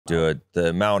Dude, the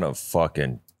amount of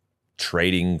fucking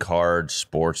trading cards,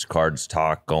 sports cards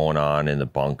talk going on in the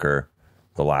bunker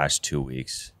the last 2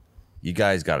 weeks. You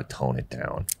guys got to tone it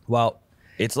down. Well,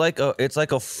 it's like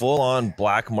a full-on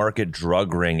black market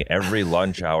drug ring every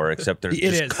lunch hour, except there's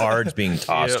just cards being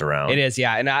tossed around. It is,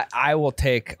 yeah. And I'll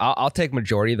take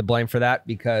majority of the blame for that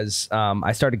because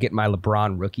I started getting my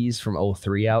LeBron rookies from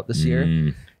 03 out this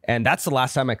year. And that's the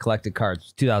last time I collected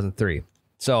cards, 2003.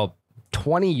 So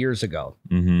 20 years ago.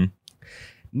 Mm-hmm.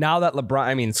 Now that LeBron,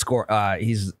 I mean,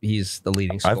 he's the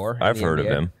leading scorer. I've heard of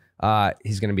him.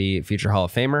 He's going to be a future Hall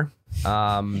of Famer.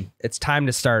 It's time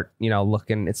to start,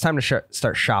 looking. It's time to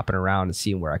start shopping around and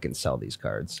seeing where I can sell these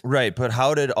cards. Right, but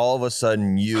how did all of a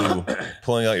sudden you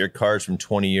pulling out your cards from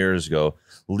 20 years ago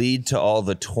lead to all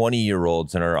the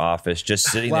 20-year-olds in our office just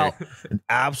sitting there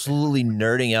absolutely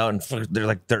nerding out, and they're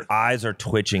like their eyes are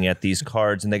twitching at these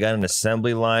cards, and they got an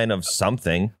assembly line of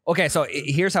something. Okay, so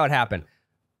here's how it happened.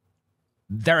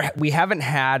 We haven't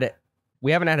had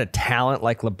a talent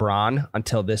like LeBron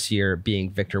until this year, being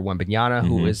Victor Wembanyama,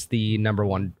 who is the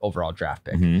 #1 overall draft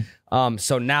pick.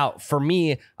 So now for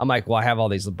me, I'm like, well, I have all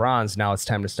these LeBrons. Now it's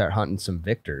time to start hunting some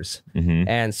Victors.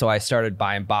 And so I started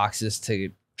buying boxes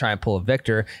to try and pull a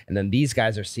Victor. And then these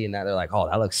guys are seeing that. They're like, oh,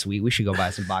 that looks sweet. We should go buy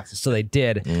some boxes. So they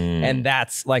did. And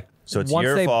that's like, so it's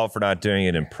your fault for not doing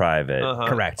it in private.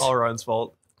 Correct. All Ryan's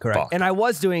fault. Correct. Fuck. And I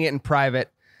was doing it in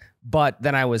private, but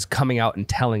then I was coming out and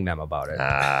telling them about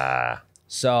it.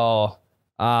 So,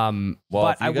 well,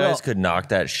 if you guys could knock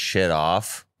that shit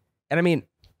off. And I mean,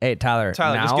 hey, Tyler,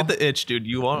 just get the itch, dude.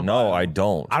 You want? No, I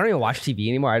don't. I don't even watch TV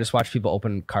anymore. I just watch people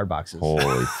open card boxes.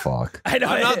 Holy fuck. I'm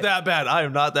not that bad. I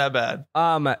am not that bad.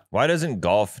 Why doesn't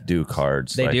golf do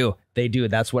cards? They do. They do.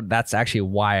 That's actually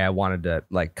why I wanted to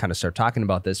kind of start talking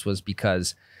about this, was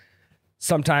because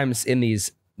sometimes in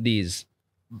these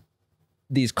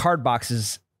card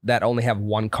boxes that only have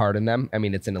one card in them, I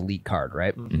mean, it's an elite card,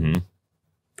 right?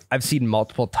 I've seen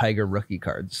multiple Tiger rookie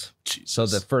cards. Jesus. So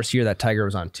the first year that Tiger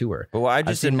was on tour. But I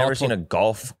just have never seen a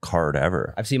golf card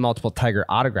ever. I've seen multiple Tiger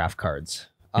autograph cards.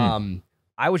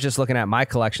 I was just looking at my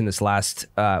collection this last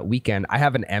weekend. I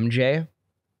have an MJ,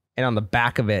 and on the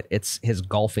back of it, it's his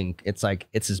golfing.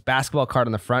 It's his basketball card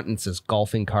on the front, and it's his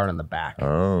golfing card on the back.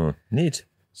 Oh, neat.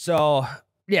 So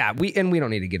yeah, we don't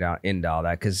need to get into all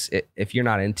that, because if you're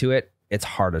not into it, it's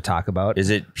hard to talk about. Is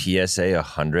it PSA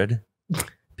 100?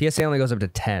 PSA only goes up to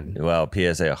 10. Well,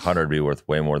 PSA 100 would be worth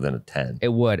way more than a 10. It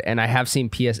would. And I have seen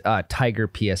Tiger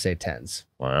PSA 10s.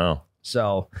 Wow.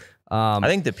 So I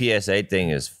think the PSA thing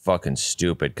is fucking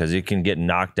stupid, because you can get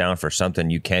knocked down for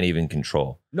something you can't even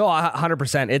control. No,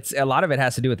 100%. It's a lot of it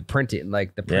has to do with the printing,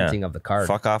 like the printing of the card.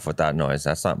 Fuck off with that noise.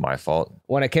 That's not my fault.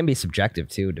 Well, it can be subjective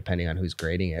too, depending on who's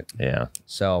grading it. Yeah.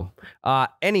 So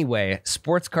anyway,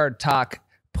 sports card talk,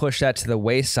 push that to the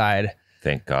wayside.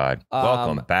 Thank God.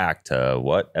 Welcome back to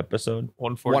what episode?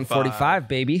 145,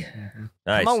 baby.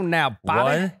 Nice. Come on now,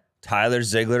 Bobby. One, Tyler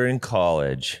Ziegler in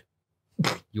college.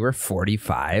 You were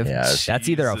 45? Yes. That's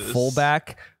either a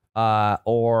fullback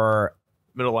or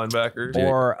middle linebacker.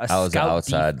 Or a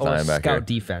outside linebacker. Scout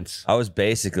defense. I was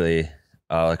basically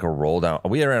like a roll down.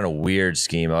 We ran a weird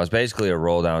scheme. I was basically a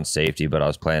roll down safety, but I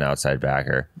was playing outside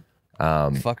backer.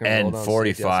 And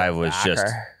 45 was just,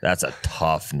 that's a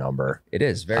tough number. It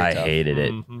is very tough. I hated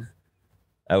it.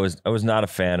 I was not a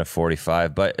fan of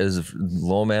 45, but as a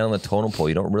low man on the totem pole,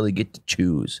 you don't really get to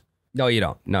choose. No, you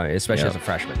don't. No, especially as a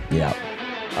freshman. Yeah.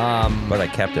 But I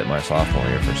kept it my sophomore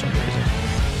year for some reason.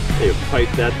 They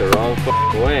piped that the wrong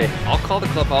way. I'll call the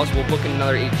clubhouse. We'll book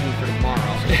another 18 for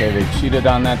tomorrow. Okay, they cheated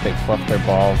on that. They fluffed their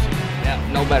balls. Yeah,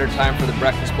 no better time for the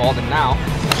breakfast ball than now.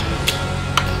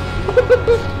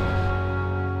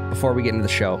 Before we get into the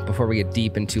show, before we get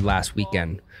deep into last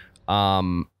weekend,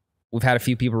 we've had a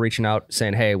few people reaching out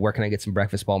saying, hey, where can I get some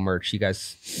breakfast ball merch? You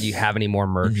guys, do you have any more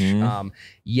merch?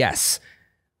 Yes.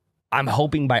 I'm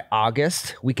hoping by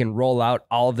August we can roll out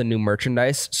all of the new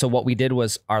merchandise. So what we did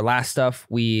was our last stuff,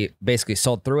 we basically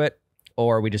sold through it,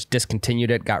 or we just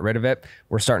discontinued it, got rid of it.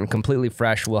 We're starting completely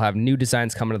fresh. We'll have new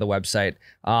designs coming to the website.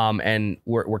 And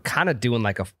we're kind of doing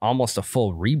like almost a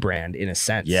full rebrand in a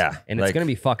sense. Yeah. And it's going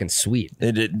to be fucking sweet.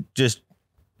 It just,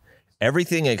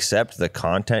 everything except the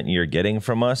content you're getting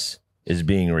from us is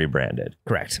being rebranded.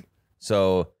 Correct.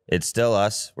 So it's still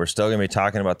us. We're still going to be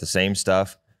talking about the same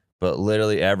stuff, but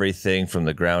literally everything from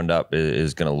the ground up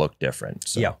is going to look different.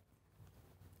 So. Yeah.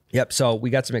 Yep. So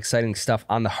we got some exciting stuff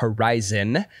on the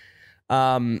horizon.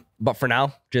 But for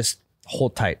now, just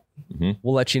hold tight.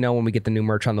 We'll let you know when we get the new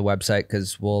merch on the website,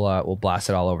 because we'll blast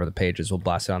it all over the pages. We'll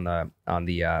blast it on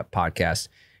the podcast,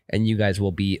 and you guys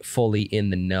will be fully in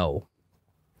the know.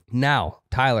 Now,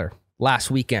 Tyler, last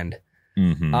weekend,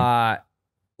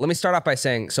 let me start off by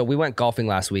saying, so we went golfing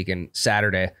last weekend,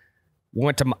 Saturday. We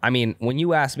went to, I mean, when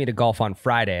you asked me to golf on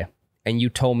Friday and you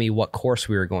told me what course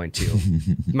we were going to,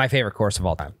 my favorite course of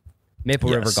all time,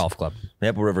 Maple River Golf Club.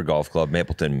 Maple River Golf Club,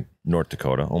 Mapleton, North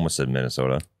Dakota. Almost said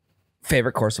Minnesota.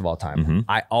 Favorite course of all time.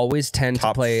 I always tend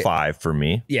to play. Top 5 for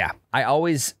me. Yeah. I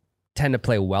always tend to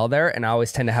play well there, and I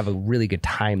always tend to have a really good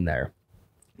time there.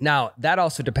 Now, that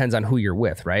also depends on who you're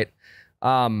with, right?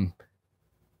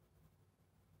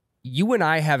 You and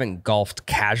I haven't golfed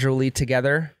casually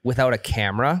together without a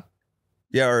camera.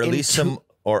 Yeah, or at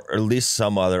least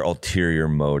some other ulterior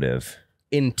motive.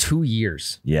 In 2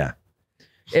 years. Yeah.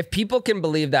 If people can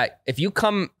believe that, if you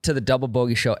come to the Double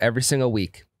Bogey Show every single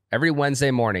week, every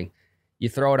Wednesday morning, you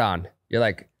throw it on, you're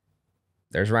like,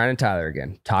 there's Ryan and Tyler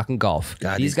again, talking golf.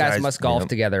 God, these guys must golf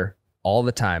together all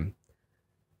the time.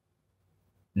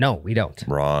 No, we don't.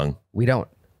 Wrong. We don't.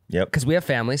 Yep. Because we have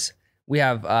families. We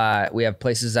have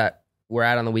places that we're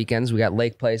at on the weekends. We got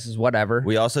lake places, whatever.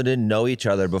 We also didn't know each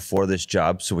other before this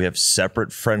job, so we have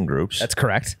separate friend groups. That's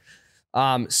correct.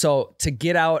 So to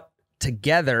get out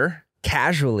together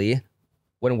casually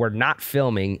when we're not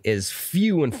filming is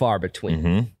few and far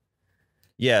between.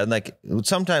 Yeah, and like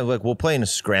sometimes like we'll play in a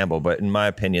scramble, but in my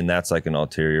opinion, that's like an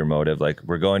ulterior motive. Like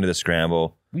we're going to the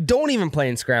scramble. We don't even play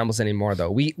in scrambles anymore,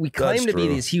 though. We claim to be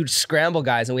these huge scramble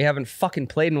guys, and we haven't fucking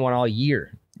played in one all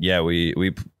year. Yeah, we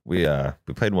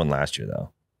played one last year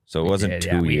though, so it wasn't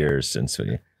 2 years since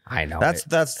we. I know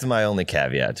that's my only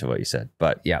caveat to what you said,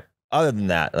 but yeah. Other than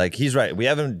that, like he's right. We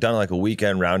haven't done like a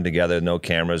weekend round together, no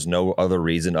cameras, no other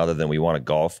reason other than we want to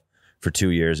golf for 2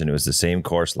 years, and it was the same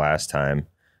course last time.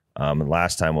 And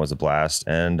last time was a blast.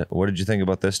 And what did you think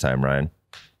about this time, Ryan?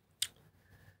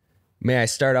 May I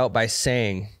start out by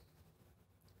saying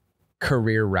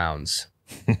career rounds.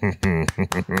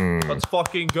 Let's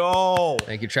fucking go.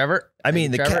 Thank you, Trevor. I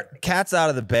mean, the cat's out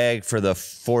of the bag for the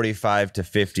 45 to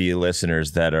 50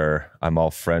 listeners that I'm all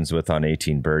friends with on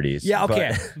 18 Birdies. Yeah,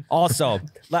 okay. Also,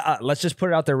 let's just put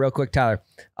it out there real quick, Tyler.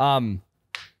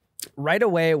 Right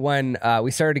away when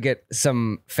we started to get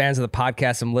some fans of the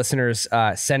podcast, some listeners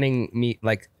sending me,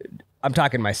 like, I'm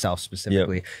talking myself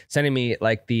specifically, sending me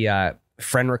like the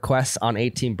friend requests on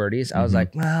 18 Birdies. I was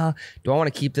like, well, do I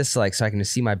want to keep this like so I can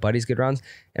just see my buddies get rounds?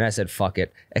 And I said, fuck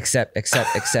it. Accept.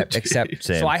 Same.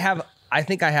 So I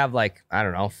think I have like, I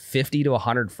don't know, 50 to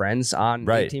 100 friends on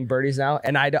 18 Birdies now.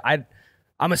 And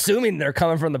I'm assuming they're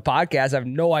coming from the podcast. I have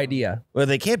no idea. Well,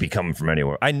 they can't be coming from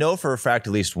anywhere. I know for a fact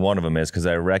at least one of them is because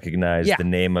I recognize the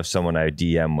name of someone I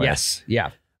DM with. Yes.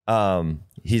 Yeah.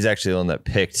 He's actually the one that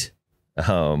picked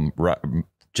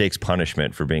Jake's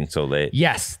punishment for being so late.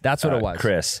 Yes, that's what it was.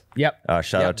 Chris. Yep.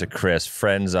 Shout out to Chris.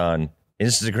 Friends on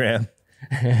Instagram,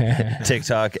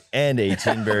 TikTok, and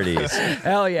 18 Birdies.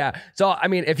 Hell yeah. So, I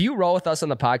mean, if you roll with us on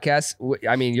the podcast,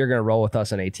 I mean, you're going to roll with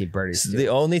us on 18 Birdies. The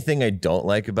only thing I don't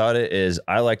like about it is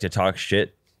I like to talk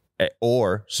shit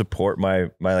or support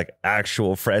my like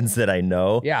actual friends that I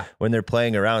know when they're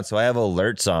playing around. So I have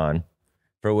alerts on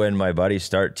for when my buddies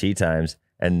start tee times.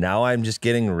 And now I'm just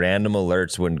getting random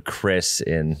alerts when Chris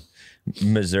in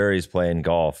Missouri's playing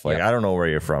golf. Like, I don't know where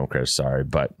you're from, Chris. Sorry,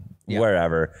 but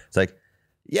wherever. It's like,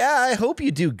 yeah, I hope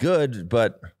you do good,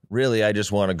 but really, I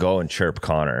just want to go and chirp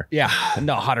Connor. Yeah,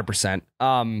 no, 100%.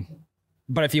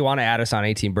 But if you want to add us on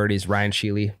 18 Birdies, Ryan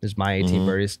Sheely is my 18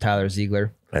 Birdies. Tyler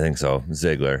Ziegler. I think so.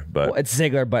 Ziegler, but well, it's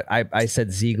Ziegler, but I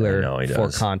said Ziegler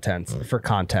for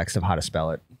context of how to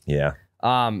spell it. Yeah.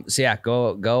 So yeah,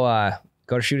 go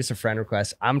to shoot us a friend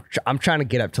request. I'm trying to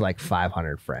get up to like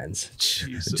 500 friends.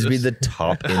 Jesus. To be the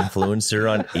top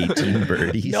influencer on 18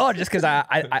 Birdies. No, just because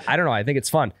I don't know. I think it's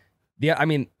fun.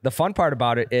 The fun part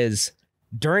about it is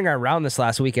during our round this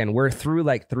last weekend, we're through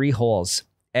like 3 holes,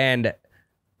 and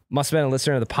must have been a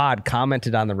listener of the pod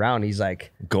commented on the round. He's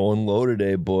like, going low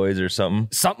today, boys, or something.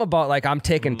 Something about like, I'm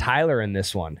taking Tyler in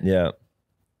this one. Yeah.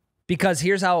 Because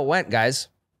here's how it went, guys.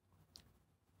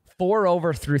 4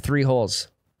 over through 3 holes.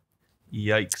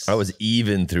 Yikes. I was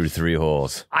even through 3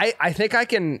 holes. I think I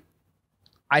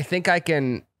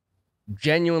can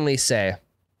genuinely say,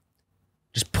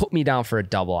 just put me down for a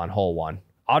double on hole 1.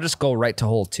 I'll just go right to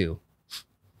hole 2.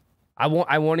 I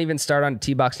won't even start on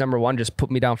tee box number 1. Just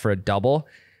put me down for a double,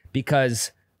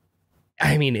 because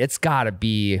I mean, it's gotta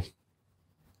be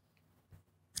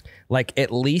like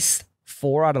at least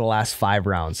 4 out of the last 5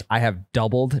 rounds I have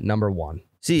doubled number 1.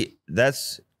 See,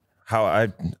 that's how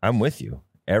I'm with you.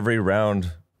 Every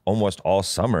round, almost all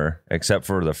summer, except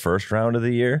for the first round of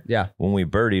the year. Yeah. When we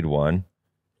birdied 1,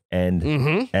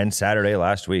 and Saturday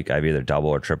last week, I've either double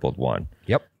or tripled 1.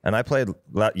 Yep. And I played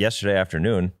yesterday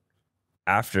afternoon.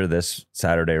 after this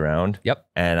Saturday round. Yep.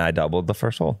 And I doubled the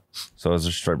first hole. So it was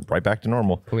just right back to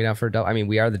normal. Put me down for a double. I mean,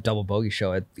 we are the double bogey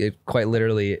show. It quite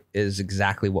literally is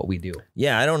exactly what we do.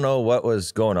 Yeah, I don't know what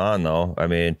was going on, though. I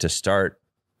mean, to start,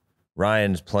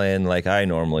 Ryan's playing like I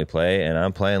normally play, and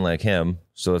I'm playing like him.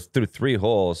 So through 3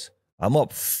 holes, I'm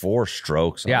up 4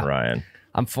 strokes on Ryan.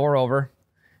 I'm 4 over,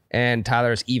 and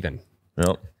Tyler's even.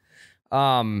 Yep.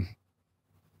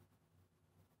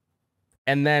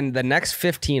 And then the next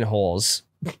 15 holes,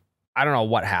 I don't know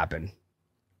what happened.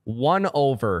 1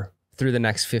 over through the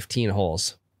next 15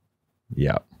 holes.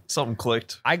 Yeah. Something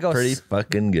clicked. I go pretty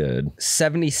fucking good.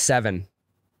 77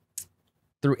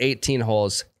 through 18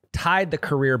 holes. Tied the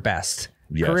career best.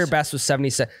 Yes. Career best was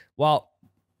 77. Well,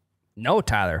 no,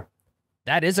 Tyler.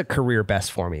 That is a career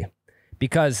best for me.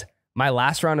 Because my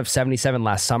last round of 77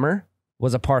 last summer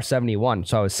was a par 71.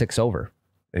 So I was 6 over.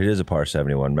 It is a par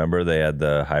 71. Remember they had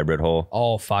the hybrid hole?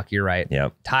 Oh, fuck, you're right.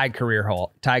 Yep. Tied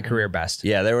career best.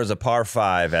 Yeah, there was a par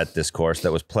 5 at this course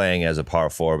that was playing as a par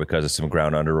 4 because of some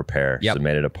ground under repair. Yep. So it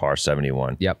made it a par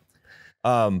 71. Yep.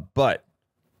 But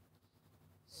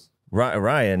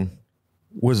Ryan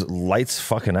was lights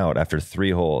fucking out after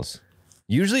 3 holes.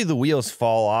 Usually the wheels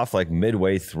fall off like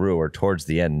midway through or towards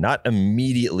the end, not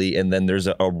immediately. And then there's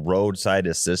a roadside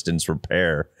assistance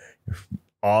repair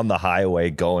on the highway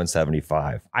going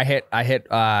 75. I hit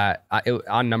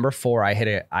on number 4. I hit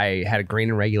it. I had a green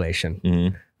in regulation.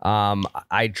 Mm-hmm.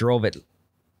 I drove it.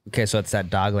 Okay, so it's that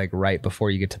dog leg right before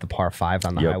you get to the par 5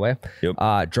 on the highway.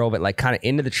 Yep. Drove it like kind of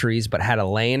into the trees, but had a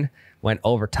lane. Went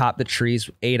over top the trees,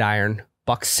 8 iron,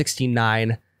 buck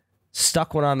 69,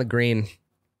 stuck one on the green,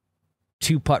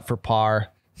 2 putt for par.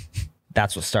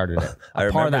 That's what started it. I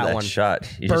remember that one shot.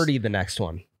 Birdie the next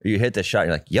one. You hit the shot, and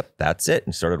you're like, yep, that's it,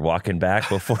 and started walking back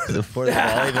before the ball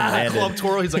even landed. Club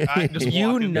twirl. He's like, I'm just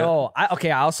walking.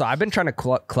 I've been trying to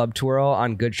club twirl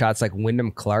on good shots, like Wyndham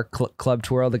Clark club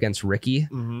twirled against Ricky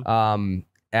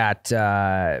at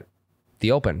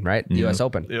the Open, right? The U.S.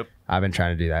 Open. Yep. I've been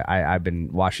trying to do that. I've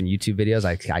been watching YouTube videos.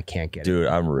 I can't get it. Dude,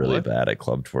 I'm really bad at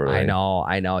club twirling.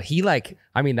 I know. He that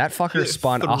fucker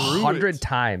spun 100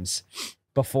 times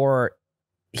before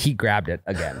he grabbed it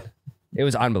again. It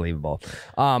was unbelievable.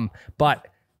 But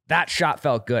that shot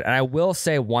felt good. And I will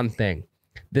say one thing.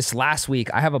 This last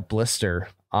week, I have a blister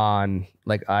on,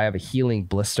 I have a healing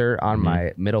blister on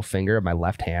my middle finger of my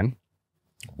left hand.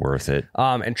 Worth it.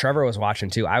 And Trevor was watching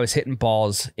too. I was hitting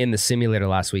balls in the simulator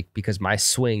last week because my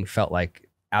swing felt like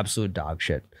absolute dog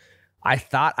shit. I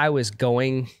thought I was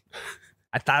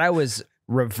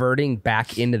reverting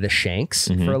back into the shanks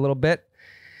for a little bit.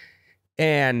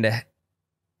 And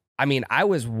I mean, I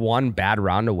was one bad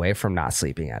round away from not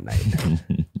sleeping at night.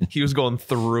 He was going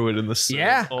through it in the sim.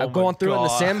 Yeah, I'm going through it in the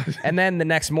sim. And then the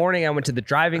next morning I went to the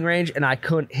driving range and I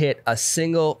couldn't hit a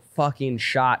single fucking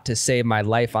shot to save my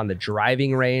life on the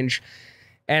driving range.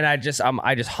 And I just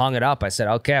hung it up. I said,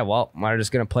 okay, well, I'm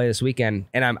just going to play this weekend.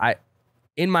 And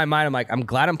in my mind, I'm like, I'm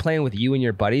glad I'm playing with you and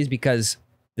your buddies because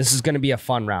this is going to be a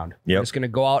fun round. Yep. We're just going to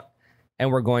go out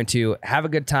and we're going to have a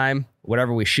good time.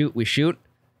 Whatever we shoot, we shoot.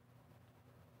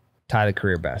 Tie the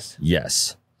career best.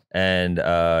 Yes. And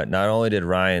not only did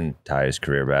Ryan tie his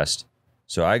career best,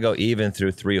 so I go even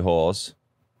through 3 holes.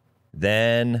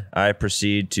 Then I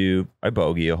proceed to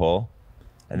bogey a hole.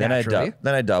 And then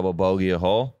I double bogey a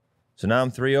hole. So now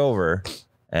I'm 3 over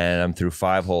and I'm through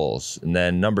 5 holes. And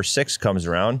then number 6 comes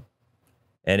around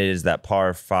and it is that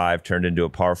par 5 turned into a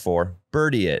par 4.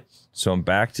 Birdie it. So I'm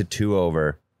back to 2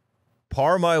 over.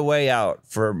 Par my way out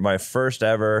for my first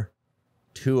ever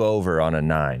 2 over on a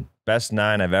 9. Best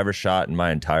 9 I've ever shot in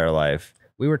my entire life.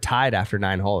 We were tied after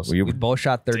 9 holes. We both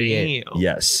shot 38. Damn.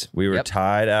 Yes, we were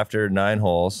tied after 9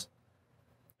 holes.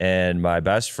 And my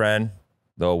best friend,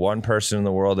 the one person in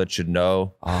the world that should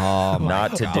know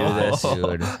not to do this,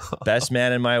 dude. Best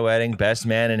man in my wedding, best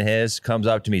man in his, comes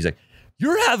up to me. He's like,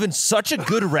 "You're having such a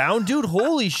good round, dude.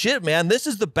 Holy shit, man. This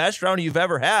is the best round you've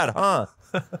ever had, huh?"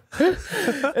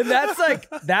 And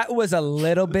that was a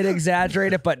little bit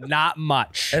exaggerated, but not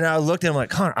much. And I looked at him like,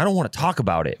 "Connor, I don't want to talk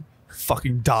about it."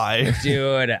 Fucking die.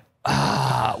 Dude,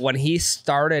 when he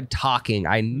started talking,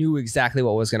 I knew exactly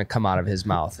what was going to come out of his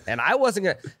mouth. And I wasn't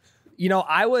going to,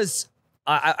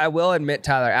 I will admit,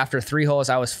 Tyler, after 3 holes,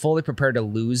 I was fully prepared to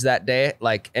lose that day.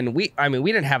 And we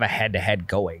didn't have a head-to-head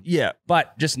going. Yeah.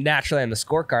 But just naturally on the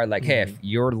scorecard, hey, if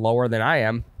you're lower than I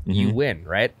am, you win,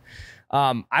 right?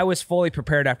 I was fully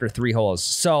prepared after 3 holes.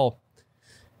 So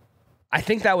I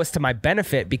think that was to my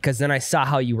benefit because then I saw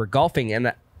how you were golfing and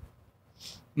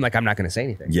I'm like, I'm not going to say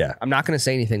anything. Yeah. I'm not going to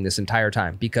say anything this entire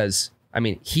time because,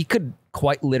 he could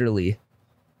quite literally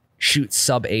shoot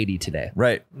sub 80 today.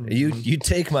 Right. You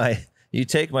take my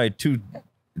 2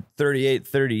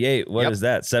 38. What Yep. is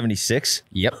that? 76?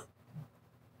 Yep.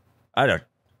 I don't.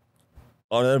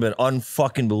 Oh, that would have been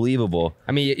unfucking believable.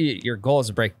 I mean, your goal is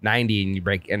to break 90 and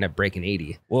you end up breaking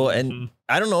 80. Well, and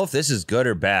I don't know if this is good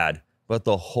or bad, but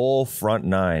the whole front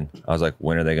nine, I was like,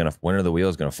 when are the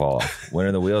wheels gonna fall off? When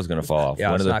are the wheels gonna fall off?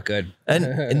 Yeah, when it's are the, not good.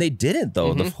 and they didn't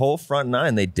though. The whole front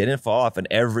nine, they didn't fall off. And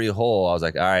every hole, I was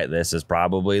like, all right, this is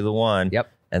probably the one. Yep.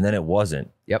 And then it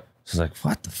wasn't. Yep. So I was like,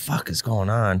 what the fuck is going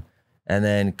on? And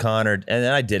then Connor, and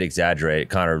then I did exaggerate.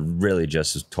 Connor really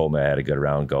just told me I had a good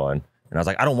round going. And I was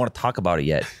like, I don't want to talk about it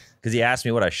yet. Because he asked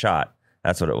me what I shot.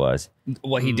 That's what it was.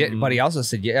 Well, he did, but he also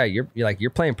said, "Yeah, you're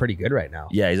playing pretty good right now."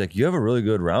 Yeah, he's like, you have a really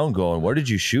good round going. Where did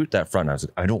you shoot that front? And I was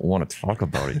like, I don't want to talk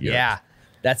about it yet. Yeah,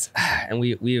 that's, and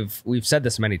we've said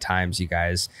this many times, you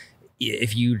guys.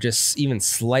 If you just even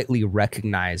slightly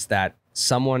recognize that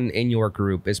someone in your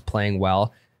group is playing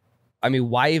well, I mean,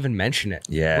 why even mention it?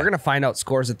 Yeah, we're gonna find out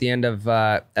scores at the end of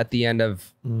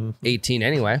 18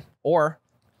 anyway. Or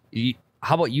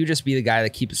how about you just be the guy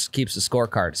that keeps the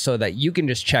scorecard so that you can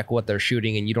just check what they're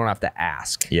shooting and you don't have to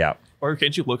ask. Yeah. Or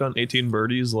can't you look on 18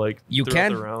 birdies like you throughout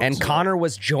can? the rounds? And Connor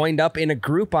was joined up in a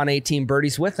group on 18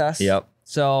 birdies with us. Yep.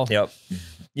 So Yep.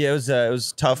 Yeah, it was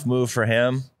a tough move for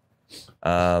him.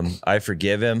 I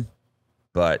forgive him,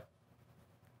 but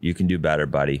you can do better,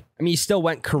 buddy. I mean, you still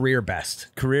went career best.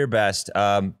 Career best.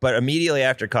 But immediately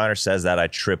after Connor says that, I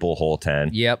triple hole 10.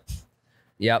 Yep.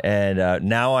 And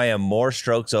now I am more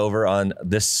strokes over on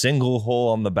this single hole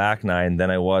on the back nine than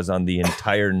I was on the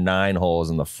entire 9 holes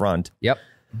in the front. Yep.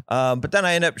 But then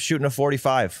I ended up shooting a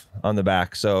 45 on the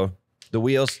back. So the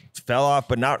wheels fell off,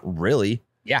 but not really.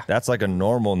 Yeah. That's like a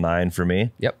normal 9 for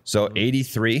me. Yep. So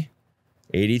 83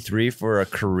 for a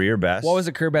career best. What was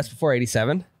the career best before?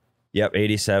 87? Yep,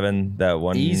 87. That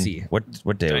one. Easy.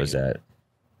 What day was that?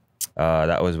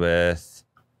 That was with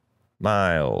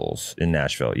Miles in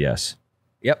Nashville. Yes.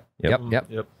 Yep.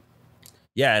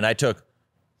 Yeah, and I took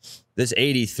this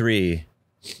 83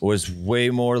 was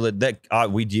way more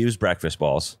we'd use breakfast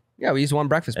balls. Yeah, we used one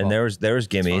breakfast ball. And there was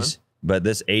gimmies, but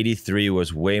this 83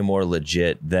 was way more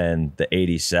legit than the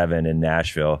 87 in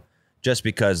Nashville, just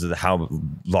because of how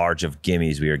large of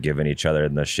gimmies we were giving each other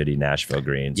in the shitty Nashville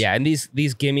greens. Yeah, and these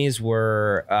gimmies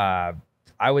were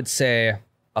I would say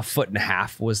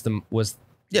 1.5 was.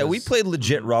 Yeah, we played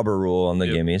legit rubber rule on the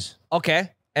gimmies. Okay.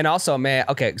 And also,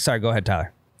 sorry, go ahead,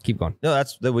 Tyler. Keep going. No,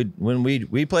 that's that when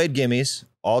we played gimmies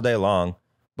all day long,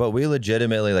 but we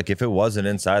legitimately, like, if it wasn't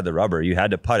inside the rubber, you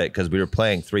had to putt it because we were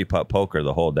playing 3-putt poker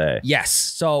the whole day. Yes.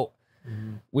 So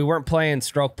we weren't playing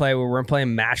stroke play. We weren't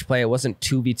playing match play. It wasn't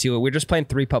 2v2. We were just playing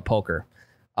 3-putt poker.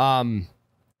 And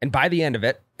by the end of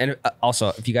it, and also,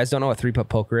 if you guys don't know what 3-putt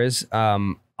poker is,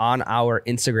 on our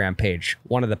Instagram page,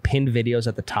 one of the pinned videos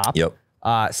at the top. Yep.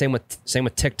 Same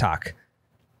with TikTok.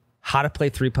 How to play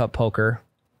 3-putt poker.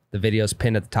 The video's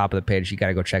pinned at the top of the page. You got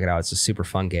to go check it out. It's a super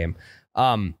fun game.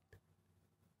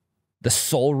 The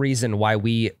sole reason why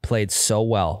we played so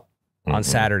well on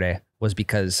Saturday was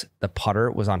because the putter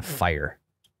was on fire.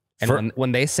 And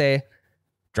when they say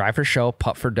drive for show,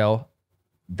 putt for dough,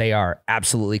 they are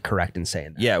absolutely correct in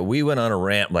saying that. Yeah, we went on a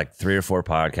rant like 3 or 4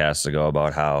 podcasts ago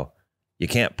about how you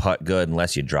can't putt good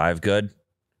unless you drive good.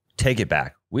 Take it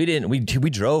back. We didn't. We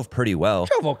drove pretty well.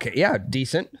 Drove okay. Yeah,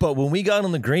 decent. But when we got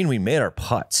on the green, we made our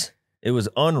putts. It was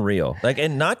unreal. Like,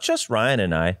 and not just Ryan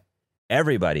and I,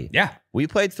 everybody. Yeah. We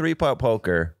played 3-putt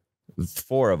poker,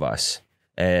 4 of us.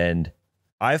 And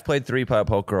I've played 3-putt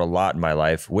poker a lot in my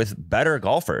life with better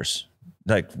golfers.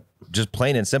 Like, just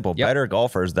plain and simple, better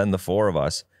golfers than the 4 of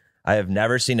us. I have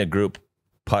never seen a group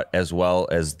putt as well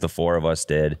as the 4 of us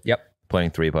did. Yep.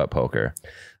 Playing 3-putt poker.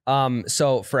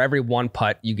 So for every 1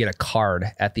 putt, you get a card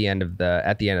at the end of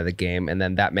the game, and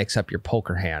then that makes up your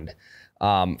poker hand.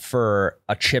 For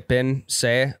a chip in,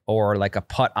 say, or like a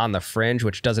putt on the fringe,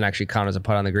 which doesn't actually count as a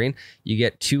putt on the green, you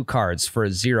get 2 cards for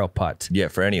a 0 putt. Yeah,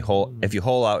 for any hole, if you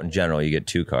hole out in general, you get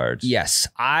 2 cards. Yes,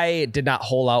 I did not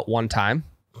hole out one time.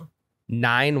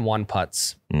 9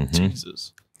 1-putts.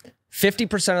 Jesus.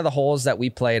 50% of the holes that we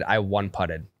played, I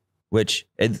 1-putted. Which,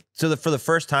 for the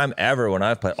first time ever when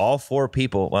I've played, all 4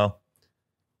 people, well,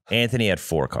 Anthony had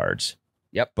 4 cards.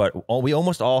 Yep. But we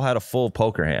almost all had a full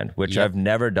poker hand, which I've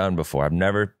never done before. I've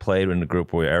never played in a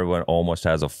group where everyone almost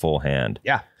has a full hand.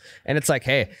 Yeah. And it's like,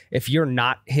 hey, if you're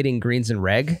not hitting greens and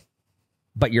reg,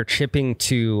 but you're chipping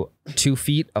to 2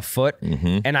 feet, a foot,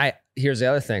 and here's the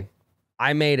other thing.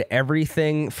 I made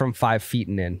everything from 5 feet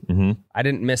and in. I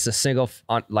didn't miss a single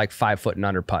 5 foot and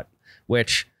under putt,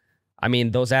 which, I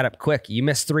mean, those add up quick. You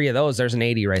miss 3 of those, there's an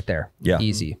 80 right there. Yeah.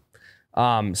 Easy.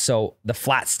 So the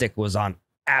flat stick was on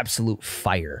absolute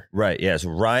fire. Right. Yeah.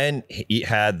 So Ryan, he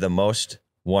had the most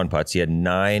one putts. He had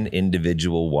 9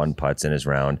 individual one putts in his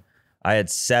round. I had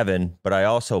 7, but I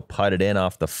also putted in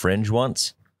off the fringe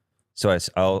once. So I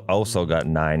also got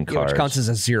 9 cards. Yeah, which counts as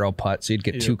a 0 putt. So you'd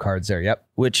get 2 cards there. Yep.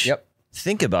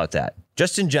 Think about that.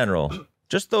 Just in general,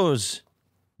 just those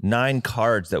 9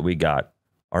 cards that we got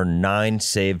are 9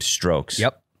 saved strokes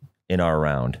in our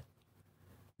round.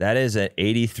 That is an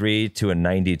 83 to a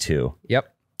 92.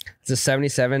 Yep. It's a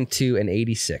 77 to an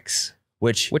 86.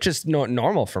 Which is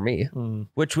normal for me.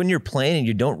 Which when you're playing and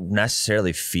you don't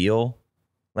necessarily feel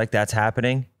like that's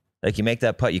happening, like you make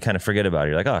that putt, you kind of forget about it.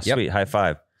 You're like, oh, sweet, high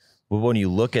five. But when you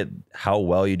look at how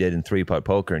well you did in 3-putt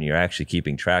poker and you're actually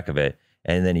keeping track of it,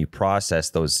 and then you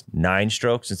process those 9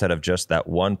 strokes instead of just that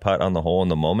 1 putt on the hole in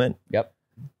the moment. Yep.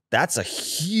 That's a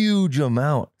huge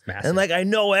amount. Massive. And like, I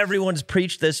know everyone's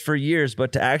preached this for years,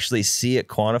 but to actually see it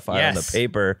quantified on the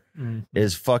paper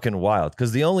is fucking wild.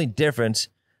 Because the only difference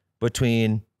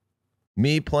between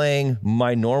me playing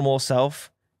my normal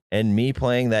self and me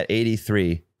playing that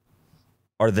 83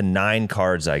 are the 9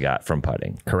 cards I got from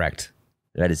putting. Correct.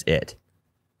 That is it.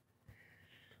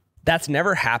 That's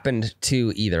never happened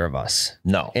to either of us.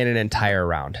 No. In an entire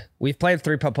round. We've played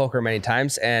 3-putt poker many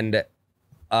times, and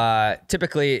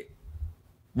typically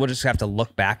we'll just have to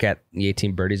look back at the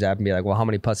 18 birdies app and be like, well, how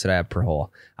many putts did I have per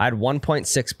hole? I had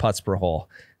 1.6 putts per hole.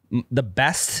 The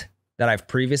best that I've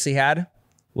previously had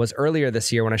was earlier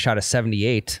this year when I shot a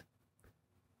 78,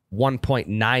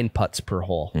 1.9 putts per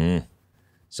hole.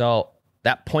 So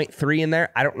that 0.3 in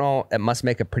there, I don't know. It must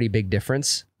make a pretty big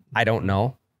difference. I don't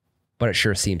know, but it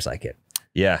sure seems like it.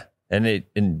 Yeah. And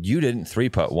you didn't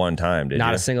 3-putt one time, did you?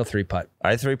 Not a single 3-putt.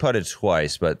 I 3-putted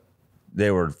twice, but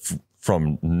they were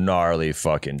from gnarly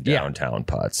fucking downtown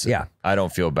putts. Yeah. I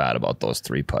don't feel bad about those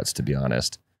 3 putts, to be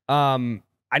honest. I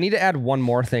need to add one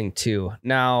more thing too.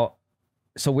 Now,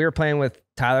 so we were playing with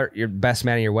Tyler, your best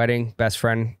man at your wedding, best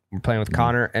friend. We're playing with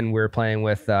Connor, and we're playing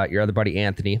with your other buddy,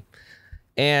 Anthony.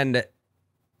 And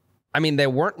I mean, they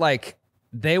weren't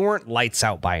lights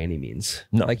out by any means.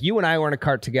 No. Like you and I were in a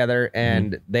cart together,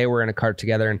 and they were in a cart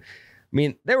together. And I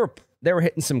mean, they were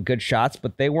hitting some good shots,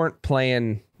 but they weren't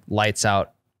playing lights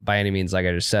out by any means, like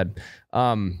I just said.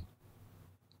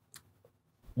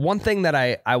 One thing that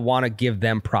I want to give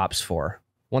them props for,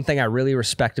 one thing I really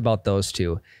respect about those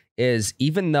two is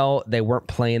even though they weren't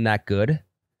playing that good,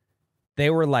 they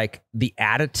were like, the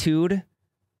attitude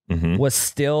was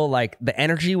still like, the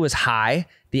energy was high.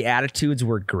 The attitudes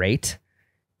were great.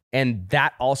 And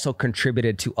that also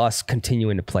contributed to us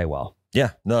continuing to play well.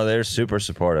 Yeah, no, they're super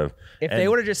supportive. If they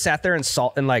would have just sat there and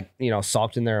sulked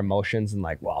in their emotions and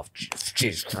like, well,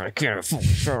 jeez, I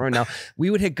can't right now, we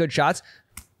would hit good shots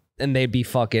and they'd be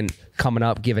fucking coming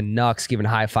up, giving knucks, giving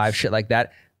high five, shit like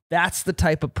that. That's the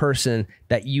type of person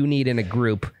that you need in a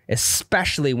group,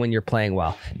 especially when you're playing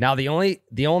well. Now, the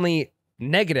only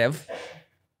negative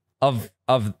of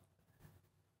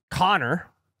Connor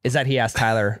is that he asked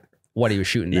Tyler what he was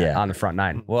shooting at on the front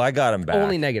 9. Well, I got him back.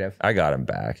 Only negative. I got him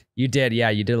back. You did, yeah.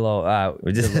 You did a little.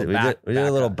 We did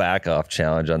a little back off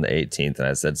challenge on the 18th, and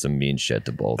I said some mean shit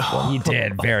to both of them. You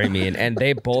did, very mean, and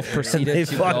they both proceeded They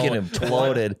to fucking go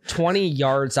imploded 20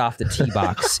 yards off the tee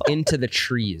box into the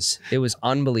trees. It was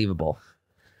unbelievable.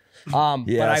 Yes,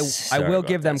 but I will sorry give about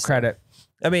them that credit.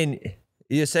 I mean,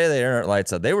 you say they aren't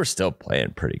lights out. They were still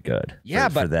playing pretty good. Yeah,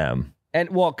 for them. And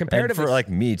well, And comparatively, for like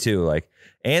me too. Like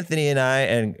Anthony and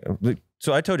I,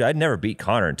 so I told you I'd never beat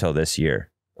Connor until this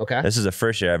year. okay, This is the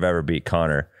first year I've ever beat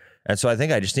Connor. And so I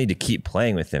think I just need to keep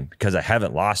playing with him because I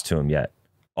haven't lost to him yet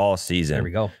all season. there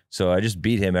we go. So I just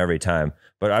beat him every time.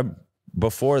 But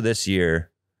before this year,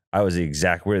 we're the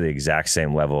exact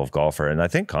same level of golfer. And I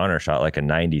think Connor shot like a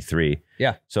 93.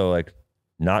 Yeah. So like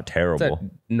not It's terrible.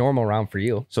 a normal round for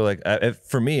you. So like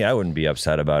for me, I wouldn't be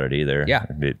upset about it either. Yeah.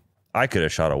 I could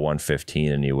have shot a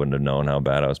 115 and you wouldn't have known how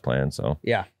bad I was playing. So,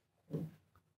 Yeah.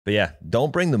 but yeah,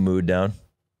 don't bring the mood down.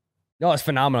 No, it's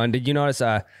phenomenal. And did you notice?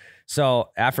 So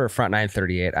after front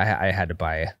 938, I had to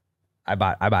buy. I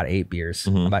bought 8 beers.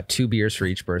 I bought 2 beers for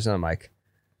each person. I'm like,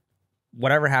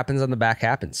 whatever happens on the back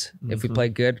happens. If we play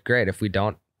good, great. If we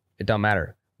don't, it don't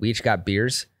matter. We each got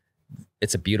beers.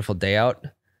 It's a beautiful day out.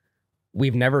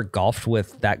 We've never golfed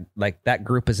with that. Like that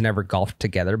group has never golfed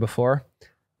together before.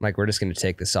 Like we're just going to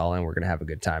take this all in. We're going to have a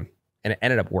good time. And it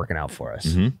ended up working out for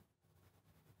us.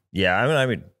 Yeah. I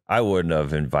mean, I wouldn't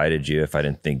have invited you if I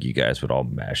didn't think you guys would all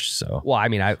mesh. So, Well, I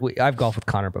mean, I've golfed with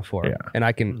Connor before, Yeah. and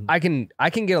I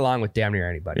can get along with damn near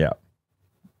anybody. yeah.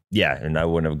 Yeah, and I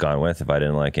wouldn't have gone with if I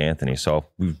didn't like Anthony. So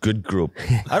good group.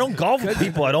 I don't golf with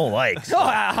people I don't like. No,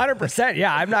 100%.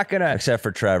 Yeah, I'm not gonna. Except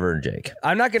for Trevor and Jake.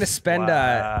 I'm not gonna spend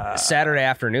Saturday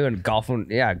afternoon golfing.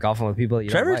 Yeah, golfing with people that you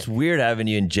Trevor, don't it's like. weird having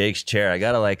you in Jake's chair. I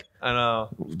gotta I know.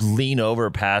 lean over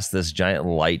past this giant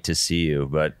light to see you.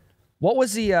 But What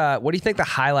was the? What do you think the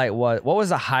highlight was? What was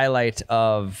the highlight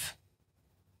of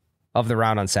the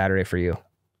round on Saturday for you?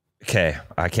 okay,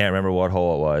 I can't remember what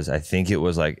hole it was. I think it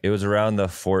was around the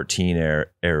 14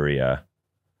 area.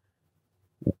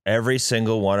 Every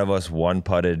single one of us one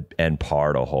putted and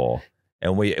parred a hole,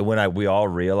 and we all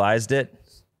realized it,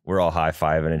 we're all high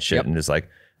fiving and shit, Yep. and just like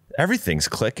everything's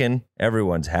clicking,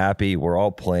 everyone's happy, we're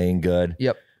all playing good.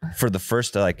 Yep. For the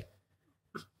first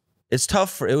it's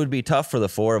tough. It would be tough for the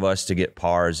four of us to get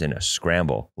pars in a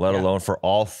scramble, let alone for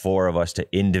all four of us to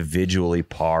individually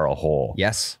par a hole.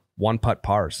 Yes, one putt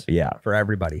pars. Yeah. For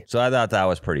everybody. So I thought that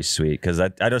was pretty sweet because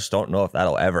I just don't know if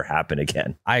that'll ever happen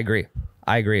again. I agree.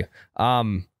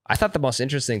 I thought the most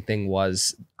interesting thing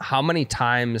was how many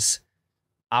times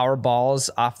our balls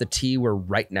off the tee were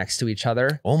right next to each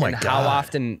other. Oh my and God. how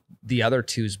often the other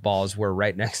two's balls were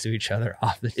right next to each other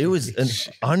off the tee. It was an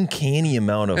uncanny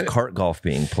amount of cart golf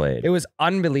being played. It was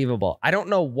unbelievable. I don't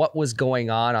know what was going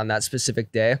on that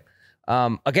specific day.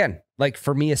 Again, like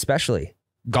for me especially,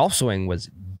 golf swing was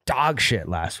dog shit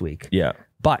last week. Yeah.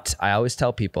 But I always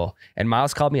tell people, and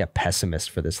Miles called me a pessimist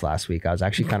for this last week. I was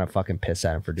actually kind of fucking pissed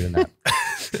at him for doing that.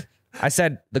 I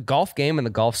said the golf game and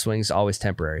the golf swing is always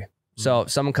temporary. So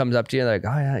if someone comes up to you, they're like,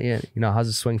 oh yeah, you know, how's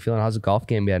the swing feeling? How's the golf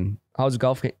game been? How's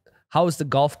the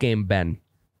golf game been?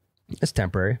 It's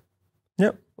temporary.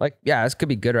 Yep. Like, yeah, this could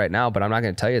be good right now, but I'm not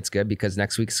going to tell you it's good because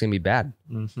next week it's going to be bad.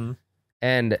 Mm-hmm.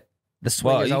 And the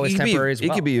swing is always temporary as well.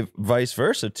 It could be vice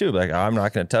versa too. Like, I'm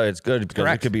not going to tell you it's good because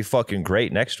Correct. it could be fucking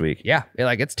great next week. Yeah,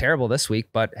 like it's terrible this week,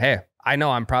 but hey, I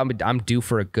know I'm due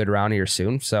for a good round here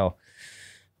soon. So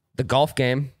the golf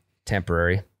game,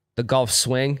 temporary. The golf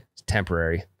swing,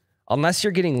 temporary. Unless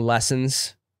you're getting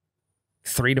lessons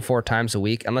 3 to 4 times a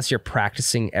week, unless you're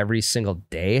practicing every single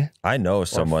day. I know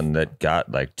someone that got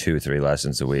like 2-3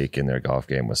 lessons a week and their golf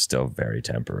game was still very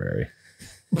temporary.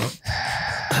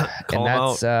 Call 'em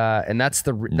out. That's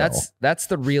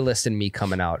the realist in me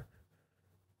coming out.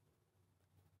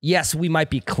 Yes, we might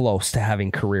be close to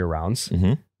having career rounds.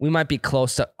 Mm-hmm. We might be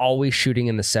close to always shooting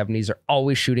in the 70s or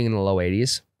always shooting in the low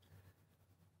 80s.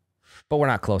 But we're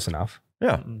not close enough.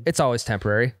 Yeah. It's always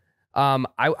temporary.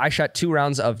 I shot 2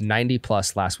 rounds of 90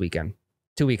 plus last weekend,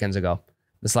 2 weekends ago.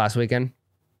 This last weekend,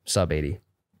 sub 80.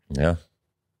 Yeah.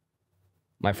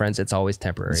 My friends, it's always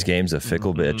temporary. This game's a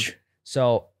fickle bitch.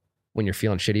 So when you're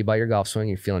feeling shitty about your golf swing,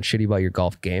 you're feeling shitty about your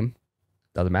golf game,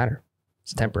 doesn't matter.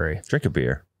 It's temporary. Drink a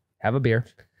beer. Have a beer.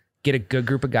 Get a good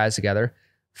group of guys together.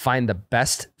 Find the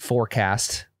best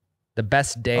forecast, the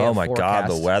best day Oh of my forecast.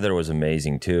 God, the weather was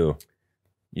amazing too.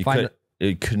 You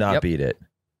could not Yep. beat it.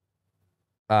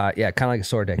 Yeah, kind of like a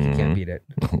sword deck. You can't beat it.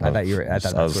 I thought you were. I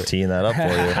was teeing that up for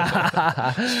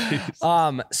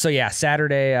you. So yeah,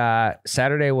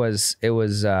 Saturday was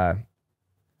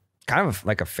kind of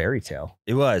like a fairy tale.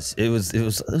 It was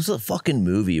a fucking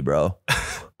movie, bro.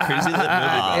 Crazy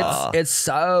that It's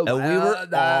so. And we were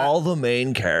all the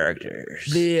main characters.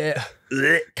 The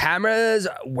cameras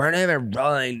weren't even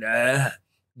rolling.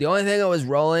 The only thing that was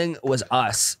rolling was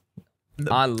us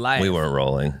on life. We weren't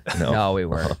rolling. No, we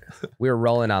weren't. We were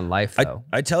rolling on life though.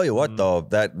 I tell you what, though,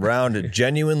 that round it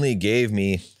genuinely gave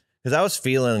me, because I was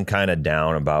feeling kind of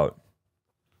down about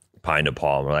Pine to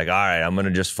Palm. We're like, all right, I'm going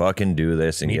to just fucking do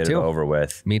this and Me get too. it over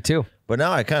with. Me too. But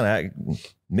now I kind of,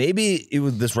 maybe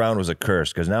this round was a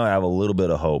curse because now I have a little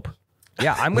bit of hope.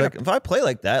 Yeah, I'm gonna. Like, if I play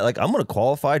like that, like I'm going to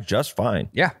qualify just fine.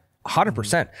 Yeah,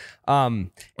 100%.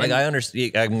 Like I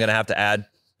understand, I'm going to have to add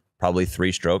probably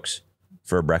 3 strokes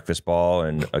for a breakfast ball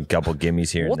and a couple gimmies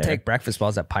here We'll and there. take breakfast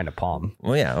balls at Pine to Palm.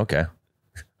 Well, yeah, okay.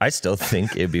 I still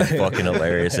think it'd be fucking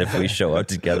hilarious if we show up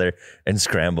together and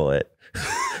scramble it.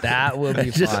 That will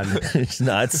be fun. Just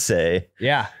not say.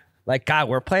 Yeah. Like, God,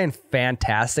 we're playing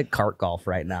fantastic cart golf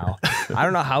right now. I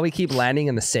don't know how we keep landing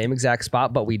in the same exact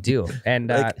spot, but we do.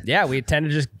 And yeah, we tend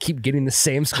to just keep getting the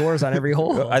same scores on every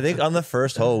hole. I think on the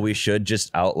first hole, we should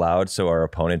just out loud so our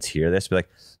opponents hear this. Be like,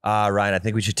 Ryan, I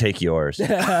think we should take yours.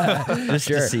 Just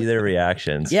to see their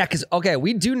reactions. Yeah, because, okay,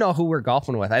 we do know who we're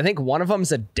golfing with. I think one of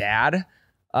them's a dad.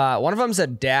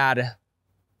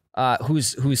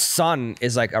 Whose son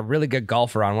is like a really good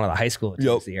golfer on one of the high school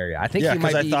teams in the area. I think he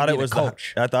might be the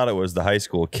coach. I thought it was the high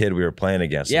school kid we were playing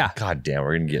against. Yeah. Like, God damn,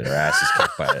 we're going to get our asses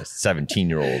kicked by a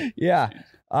 17-year-old. Yeah.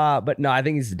 But no, I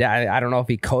think he's the dad. I don't know if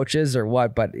he coaches or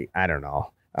what, but I don't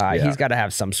know. He's got to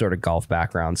have some sort of golf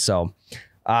background. So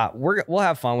we'll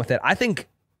have fun with it. I think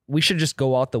we should just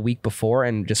go out the week before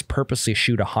and just purposely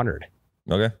shoot 100.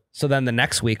 Okay. So then the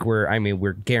next week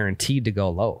we're guaranteed to go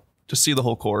low. Just see the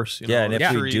whole course. You know? Yeah, and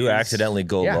if we do accidentally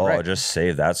go low, I'll just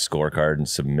save that scorecard and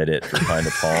submit it for Pine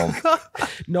to Palm.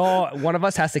 No, one of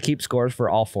us has to keep scores for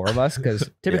all 4 of us because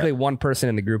typically one person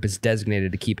in the group is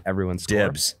designated to keep everyone's score.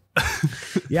 Dibs.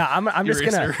 Yeah, I'm just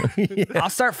gonna. I'll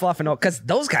start fluffing out because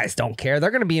those guys don't care.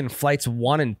 They're gonna be in flights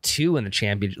 1 and 2 in the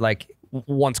championship. Like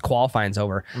once qualifying's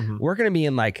over, we're gonna be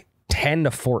in like 10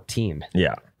 to 14.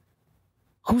 Yeah.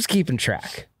 Who's keeping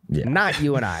track? Yeah. Not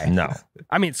you and I. No.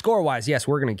 I mean, score wise, yes,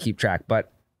 we're gonna keep track,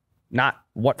 but not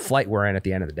what flight we're in at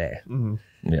the end of the day.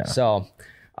 Yeah. So,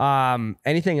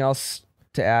 anything else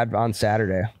to add on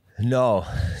Saturday? No,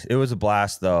 it was a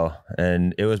blast though,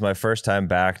 and it was my first time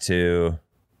back to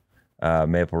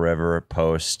Maple River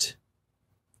post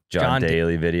John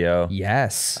Daly video.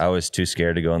 Yes, I was too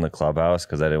scared to go in the clubhouse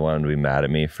because I didn't want him to be mad at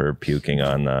me for puking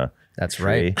on the That's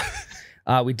tree.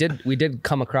 right. We did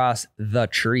come across the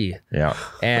tree. Yeah.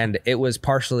 And it was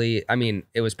partially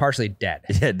dead.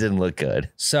 Yeah, it didn't look good.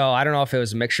 So I don't know if it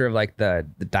was a mixture of like the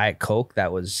Diet Coke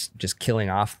that was just killing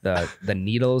off the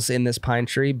needles in this pine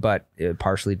tree, but it was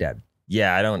partially dead.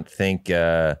 Yeah, I don't think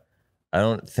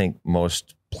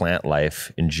most plant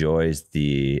life enjoys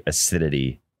the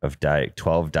acidity of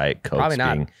 12 Diet Cokes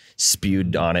being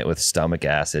spewed on it with stomach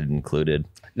acid included.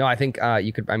 No, I think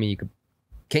you could.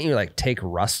 Can't you like take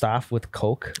rust off with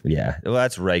Coke? Yeah, well,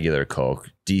 that's regular Coke.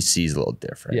 DC's a little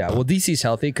different. Yeah, well, DC's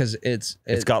healthy because it's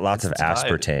got lots of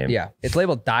aspartame. Yeah, it's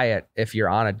labeled diet if you're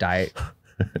on a diet.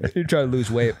 You're trying to lose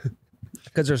weight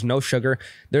because there's no sugar.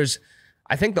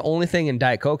 I think the only thing in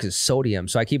Diet Coke is sodium.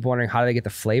 So I keep wondering how do they get the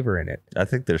flavor in it. I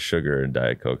think there's sugar in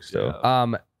Diet Coke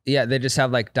still. Yeah, they just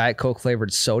have like Diet Coke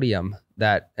flavored sodium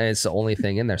and it's the only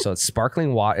thing in there. So it's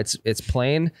sparkling water. It's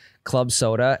plain club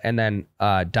soda and then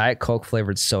Diet Coke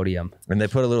flavored sodium. And they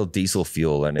put a little diesel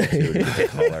fuel in it too to get the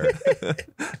color.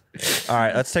 All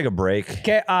right, let's take a break.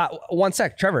 Okay, 1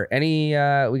 sec, Trevor. We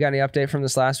got any update from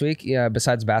this last week? Yeah,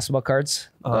 besides basketball cards.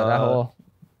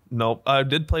 Nope. I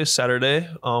did play Saturday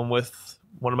with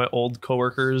one of my old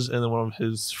coworkers and then one of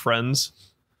his friends.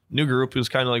 New group. It was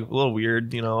kind of like a little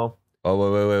weird, you know.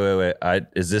 Oh, wait.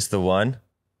 Is this the one?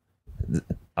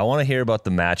 I want to hear about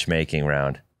the matchmaking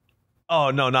round.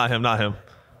 Oh, no, not him.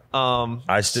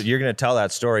 You're going to tell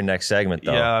that story next segment,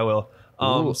 though. Yeah, I will.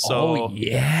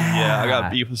 Yeah, I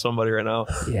got beef with somebody right now.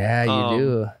 Yeah, you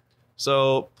do.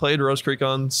 So played Rose Creek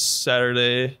on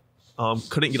Saturday.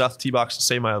 Couldn't get off the tee box to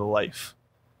save my life.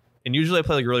 And usually I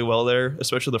play like really well there,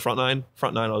 especially the front nine.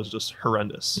 Front nine, I was just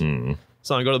horrendous.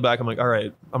 So I go to the back. I'm like, all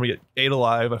right, I'm gonna get 8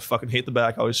 alive. I fucking hate the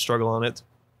back. I always struggle on it.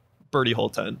 Birdie hole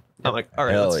 10. I'm like, all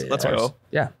right, let's go.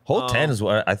 Yeah. Hole 10 is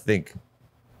what I think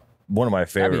one of my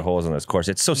favorite holes on this course.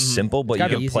 It's so simple, but you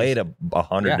can play it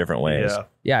 100 different ways.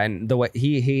 Yeah, and the way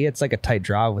he hits like a tight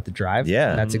draw with the drive.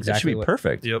 Yeah, that's exactly it should be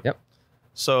perfect. Yep.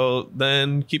 So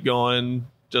then keep going,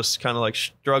 just kind of like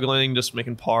struggling, just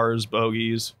making pars,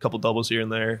 bogeys, a couple doubles here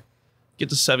and there. Get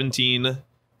to 17,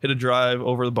 hit a drive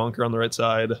over the bunker on the right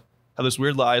side. Have this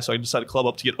weird lie, so I decided to club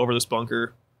up to get over this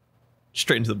bunker,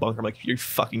 straight into the bunker. I'm like, you're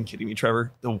fucking kidding me,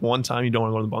 Trevor. The one time you don't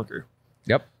want to go in the bunker.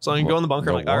 Yep. So I can go in the bunker.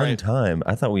 I'm like, all right. Time.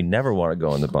 I thought we never want to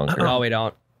go in the bunker. No, we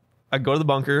don't. I go to the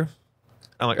bunker.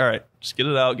 I'm like, all right, just get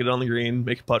it out, get it on the green,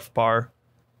 make a putt for par.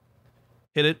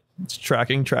 Hit it. It's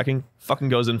tracking. Fucking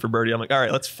goes in for birdie. I'm like, all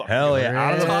right, let's fucking Hell go. yeah.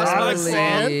 Out of the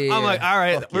sand. I'm like, all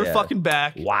right, we're fucking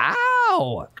back.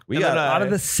 Wow. We got out of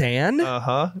the sand?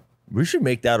 We should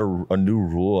make that a new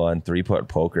rule on 3-putt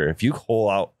poker. If you hole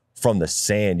out from the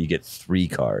sand, you get 3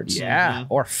 cards. Yeah,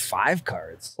 or 5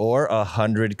 cards. Or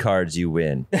 100 cards, you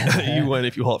win. You win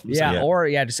if you hole it from the sand. Or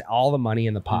just all the money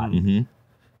in the pot. And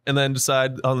then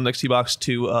decide on the next tee box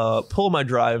to pull my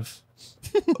drive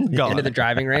into the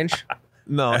driving range.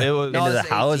 No, it was into the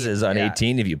houses 18. On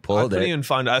 18 if you pulled I couldn't even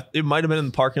find it. It might have been in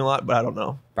the parking lot, but I don't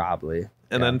know. Probably.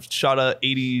 And then shot a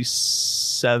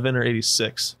 87 or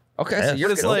 86. Okay, so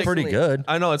you're still pretty good.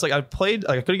 I know. It's like I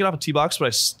couldn't get off a tee box, but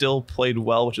I still played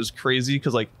well, which is crazy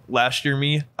because like last year I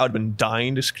would have been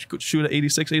dying to shoot at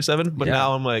 86, 87. But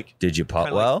now I'm like, did you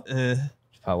putt well?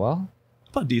 Putt well?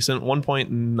 Putt decent.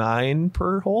 1.9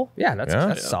 per hole. Yeah,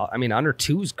 that's solid. I mean, under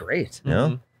 2 is great.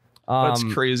 Yeah. But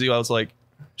it's crazy. I was like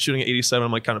shooting at 87.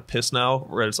 I'm like kind of pissed now.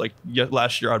 Where it's like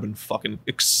last year I'd been fucking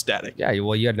ecstatic. Yeah,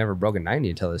 well, you had never broken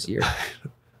 90 until this year.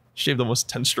 Shaved almost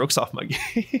 10 strokes off my game.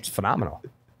 It's phenomenal.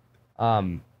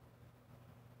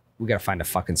 We gotta find a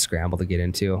fucking scramble to get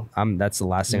into. That's the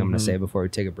last thing I'm gonna say before we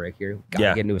take a break here.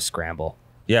 Gotta get into a scramble.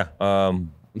 Yeah.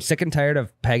 I'm sick and tired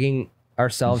of pegging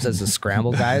ourselves as the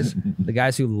scramble guys. The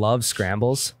guys who love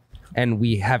scrambles. and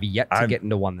we have yet to get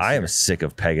into one this I year. am sick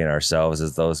of pegging ourselves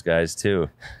as those guys too.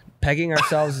 Pegging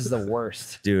ourselves is the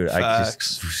worst. Dude, I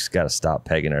just got to stop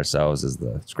pegging ourselves as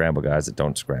the scramble guys that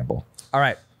don't scramble. All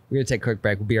right, we're going to take a quick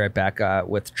break. We'll be right back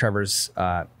with Trevor's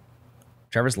love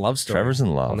story. Trevor's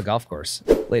in love. On the golf course.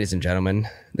 Ladies and gentlemen,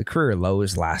 the career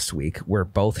lows last week were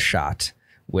both shot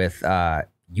with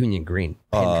Union Green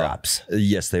pin drops.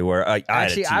 Yes, they were.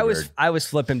 I was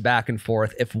flipping back and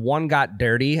forth. If one got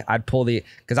dirty, I'd pull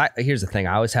because here's the thing.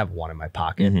 I always have one in my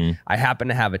pocket. I happen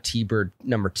to have a T-Bird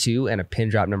number 2 and a pin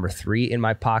drop number 3 in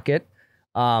my pocket.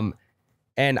 And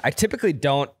I typically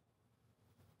don't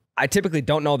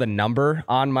know the number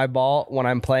on my ball when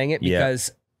I'm playing it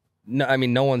because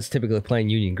no one's typically playing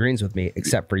Union Greens with me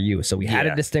except for you. So we had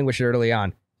to distinguish it early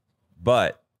on.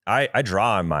 But I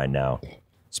draw on mine now.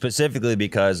 Specifically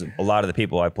because a lot of the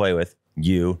people I play with,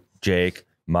 you, Jake,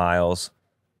 Miles,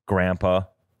 Grandpa,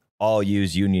 all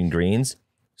use Union Greens.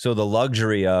 So the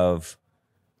luxury of,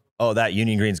 that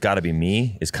Union Green's got to be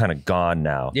me is kind of gone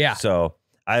now. Yeah. So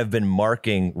I've been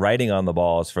writing on the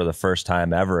balls for the first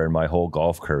time ever in my whole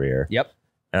golf career. Yep.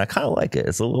 And I kind of like it.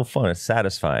 It's a little fun. It's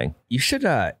satisfying. You should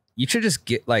just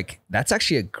get that's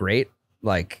actually a great,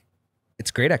 it's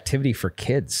great activity for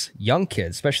kids, young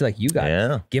kids, especially like you guys.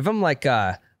 Yeah. Give them like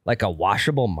a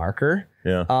washable marker.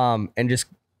 Yeah. And just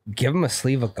give them a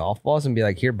sleeve of golf balls and be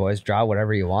like, here, boys, draw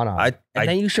whatever you want on.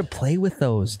 Then you should play with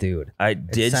those, dude. I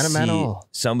did see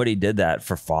somebody did that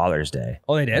for Father's Day.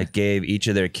 Oh, they did? They gave each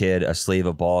of their kid a sleeve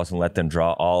of balls and let them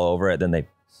draw all over it. Then they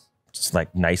just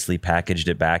nicely packaged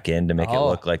it back in to make it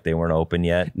look like they weren't open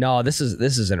yet. No, this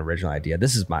is an original idea.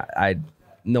 This is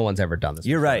no one's ever done this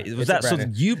You're before. right. Was that so?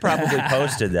 You probably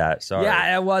posted that. Sorry.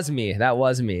 Yeah, that was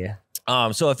me.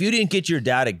 So if you didn't get your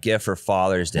dad a gift for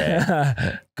Father's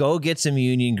Day, go get some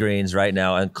Union Greens right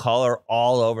now and color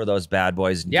all over those bad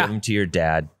boys and give them to your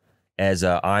dad as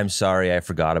a I'm sorry I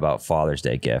forgot about Father's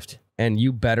Day gift. And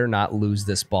you better not lose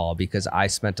this ball because I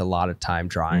spent a lot of time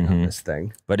drawing on this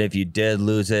thing. But if you did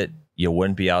lose it, you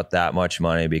wouldn't be out that much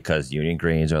money because Union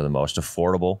Greens are the most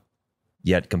affordable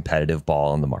yet competitive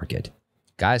ball on the market.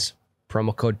 Guys,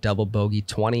 promo code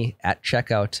DoubleBogey20 at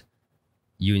checkout,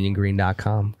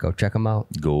 uniongreen.com. Go check them out.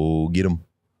 Go get them.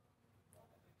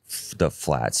 The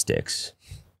flat sticks.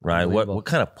 Ryan, what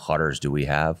kind of putters do we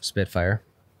have? Spitfire.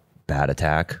 Bad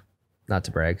Attack. Not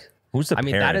to brag. Who's the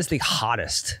parent? That is the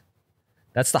hottest.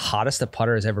 That's the hottest a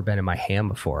putter has ever been in my hand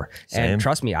before. Same. And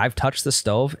trust me, I've touched the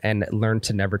stove and learned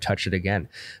to never touch it again.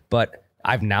 But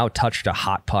I've now touched a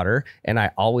hot putter and I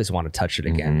always want to touch it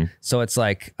again. So it's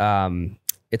like,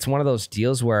 it's one of those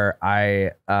deals where I'll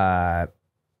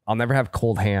never have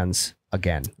cold hands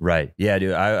again. Right. Yeah,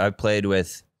 dude. I played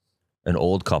with an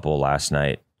old couple last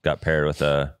night. Got paired with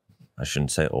I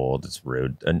shouldn't say old. It's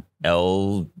rude. They're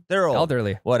old.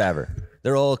 Elderly. Whatever.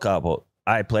 They're old couple.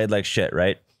 I played like shit,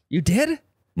 right? You did?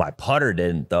 My putter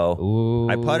didn't, though. Ooh,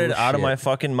 I putted out of my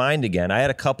fucking mind again. I had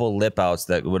a couple lip outs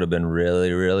that would have been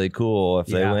really, really cool if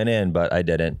they went in, but I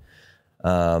didn't.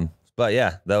 But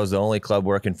yeah, that was the only club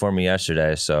working for me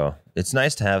yesterday. So it's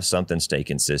nice to have something stay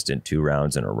consistent 2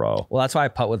 rounds in a row. Well, that's why I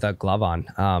putt with a glove on.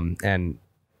 And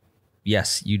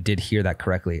yes, you did hear that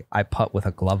correctly. I putt with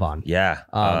a glove on. Yeah.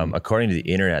 According to the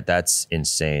internet, that's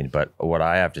insane. But what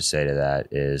I have to say to that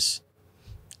is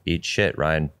eat shit.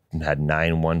 Ryan had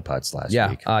 9 1-putts last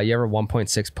week. Yeah. You ever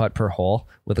 1.6 putt per hole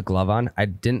with a glove on? I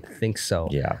didn't think so.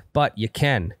 Yeah. But you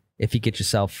can if you get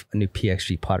yourself a new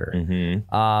PXG putter.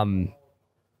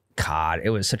 God, it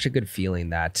was such a good feeling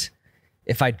that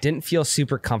if I didn't feel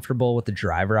super comfortable with the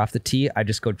driver off the tee, I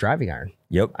just go driving iron.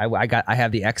 Yep. I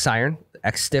have the X iron,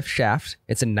 X stiff shaft.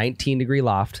 It's a 19-degree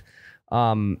loft.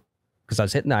 Because I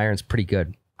was hitting the irons pretty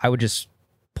good. I would just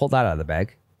pull that out of the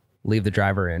bag, leave the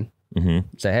driver in,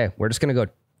 say, hey, we're just gonna go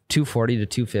 240 to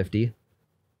 250,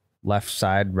 left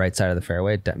side, right side of the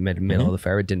fairway, middle of the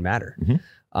fairway, didn't matter.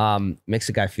 Makes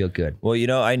the guy feel good.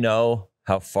 Well, I know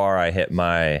how far I hit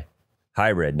my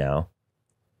hybrid now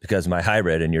because my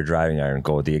hybrid and your driving iron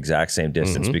go the exact same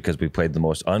distance because we played the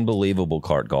most unbelievable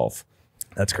cart golf.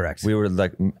 That's correct. We were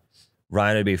like,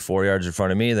 Ryan would be 4 yards in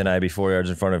front of me, then I'd be 4 yards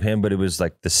in front of him, but it was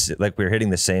like this, like we were hitting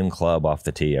the same club off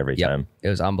the tee every time. It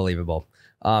was unbelievable.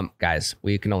 Guys,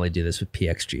 we can only do this with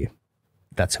PXG.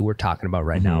 That's who we're talking about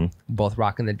right now. Both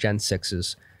rocking the Gen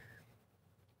 6s.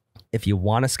 If you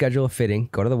want to schedule a fitting,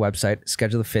 go to the website,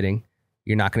 schedule the fitting.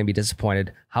 You're not going to be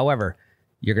disappointed. However,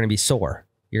 you're going to be sore.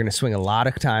 You're going to swing a lot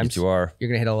of times. Yes, you are. You're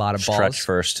going to hit a lot of balls. Stretch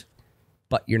first.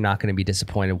 But you're not going to be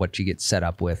disappointed what you get set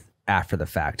up with after the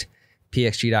fact.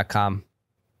 PXG.com.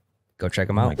 Go check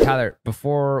them out. Tyler,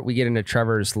 before we get into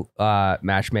Trevor's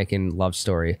matchmaking love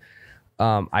story,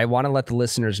 I want to let the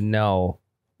listeners know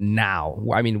now.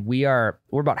 I mean, we're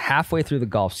about halfway through the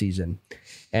golf season,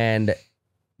 and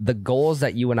the goals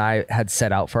that you and I had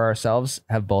set out for ourselves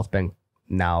have both been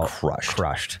now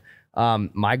crushed.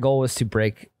 My goal was to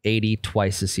break 80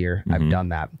 twice this year. I've done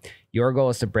that. Your goal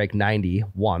is to break 90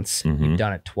 once. You've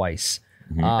done it twice.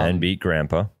 And beat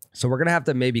Grandpa. So we're gonna have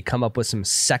to maybe come up with some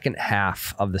second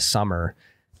half of the summer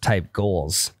type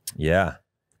goals. Yeah.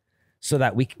 So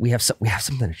that we have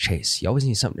something to chase. You always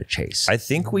need something to chase. I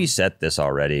think we set this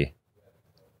already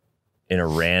in a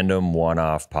random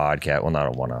one-off podcast. Well, not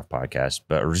a one-off podcast,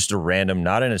 but just a random,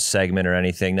 not in a segment or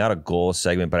anything, not a goal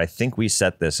segment, but I think we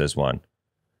set this as one.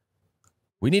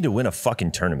 We need to win a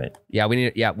fucking tournament. Yeah, we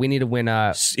need to win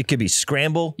a. It could be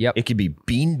scramble. Yep. It could be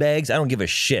bean bags. I don't give a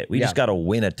shit. We just got to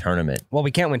win a tournament. Well,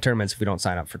 we can't win tournaments if we don't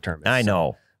sign up for tournaments. I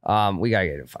know. So, we gotta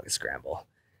get a fucking scramble.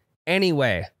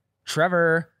 Anyway,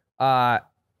 Trevor, I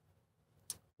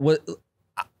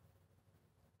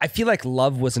feel like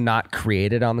love was not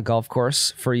created on the golf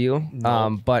course for you.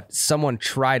 No. But someone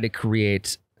tried to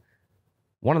create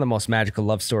one of the most magical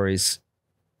love stories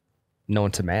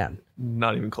known to man.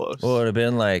 Not even close. Well, it would have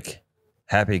been like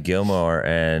Happy Gilmore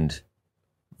and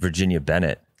Virginia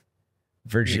Bennett.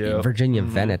 Virginia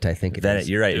Bennett, I think it Bennett, is.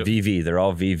 you're right. Yep. VV. They're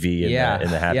all VV in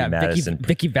the Happy Madison.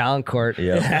 Vicky Valancourt.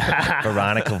 Yeah.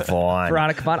 Veronica Vaughn.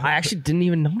 Veronica Vaughn. I actually didn't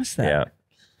even notice that. Yeah.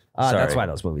 That's Sorry. why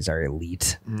those movies are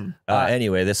elite.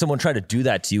 Anyway, there's someone tried to do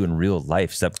that to you in real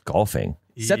life, except golfing.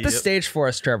 Set the stage for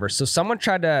us, Trevor. So someone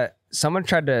tried to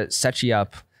set you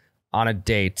up on a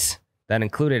date that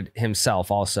included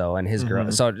himself also and his girl.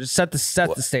 So just set the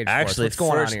stage for us. What's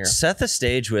going on here? Set the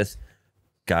stage with,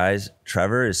 guys,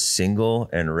 Trevor is single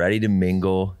and ready to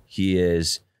mingle. He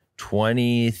is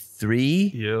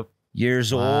 23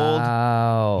 years old.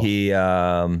 Wow. He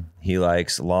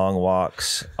likes long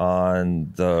walks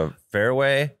on the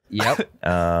fairway. Yep.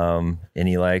 And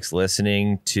he likes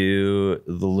listening to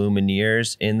the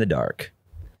Lumineers in the dark.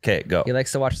 Okay, go. He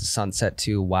likes to watch the sunset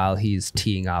too while he's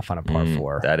teeing off on a par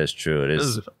 4. That is true. It This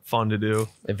is. is fun to do.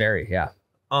 Very, yeah.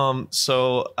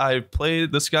 So I've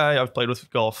played with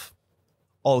golf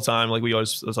all the time. Like it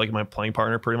was like my playing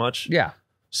partner pretty much. Yeah.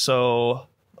 So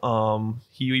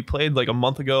we played like a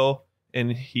month ago,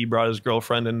 and he brought his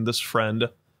girlfriend and this friend,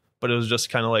 but it was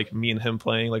just kind of like me and him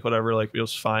playing, like whatever, like it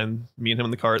was fine. Me and him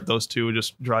in the cart, those two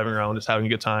just driving around, just having a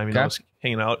good time, you know, just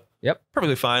hanging out. Yep.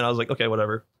 Perfectly fine. I was like, okay,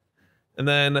 whatever. And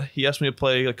then he asked me to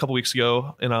play a couple weeks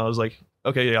ago, and I was like,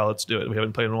 okay, yeah, let's do it. We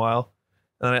haven't played in a while.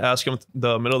 And then I asked him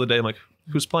the middle of the day, I'm like,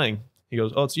 who's playing? He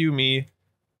goes, oh, it's you, me,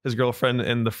 his girlfriend,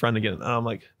 and the friend again. And I'm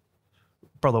like,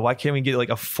 brother, why can't we get like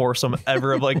a foursome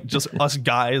ever of like just us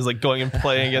guys like going and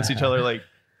playing against each other? Like,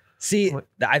 see,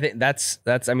 I think that's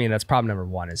problem number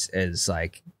one is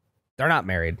like they're not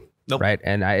married. Nope. Right.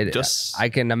 And I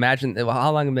can imagine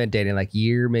how long have they been dating? Like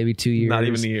year, maybe 2 years. not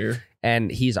even a year. And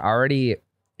he's already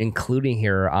including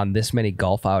her on this many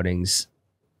golf outings.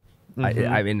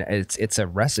 I mean, it's a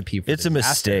recipe for It's a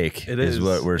disaster. mistake. It is is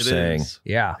what we're saying.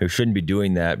 Yeah. Who shouldn't be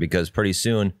doing that, because pretty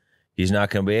soon he's not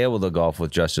going to be able to golf with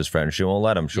just his friend. She won't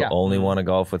let him. She'll only want to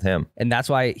golf with him. And that's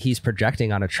why he's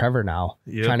projecting on a Trevor now,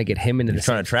 Yep. trying to get him into He's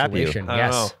the trying to trap you. situation. I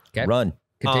don't Yes. Okay. Run.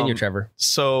 Continue, Trevor.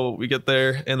 So we get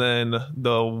there, and then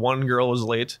the one girl was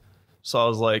late. So I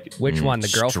was like, Which one? The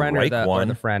girlfriend or strike or one.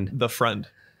 the friend? the friend.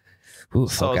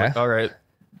 Oof, So I was okay. like, all right,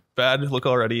 bad look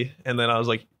already. And then I was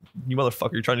like, you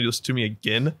motherfucker, you're trying to do this to me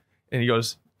again? And he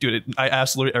goes, dude, I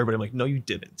asked literally everybody. I'm like, no, you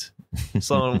didn't.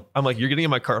 So I'm like, you're getting in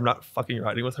my car. I'm not fucking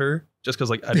riding with her just because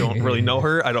like I don't really know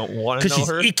her. I don't want to Because know she's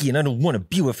her. icky and I don't want to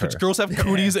be with her. Because girls have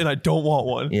cooties and I don't want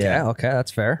one. Yeah. Okay,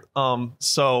 that's fair.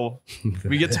 So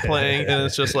we get to playing, and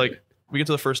it's just like we get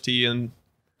to the first tee, and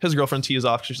his girlfriend tees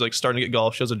off. She's like starting to get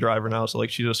golf. She has a driver now, so like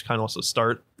she just kind of wants to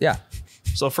start. Yeah.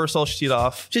 So first hole, she teed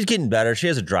off. She's getting better. She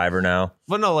has a driver now.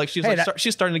 But no, like she's Hey,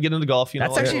 she's starting to get into golf. You know,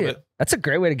 That's like, a actually little bit. that's a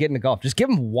great way to get into golf. Just give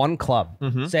him one club.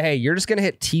 Say, hey, you're just gonna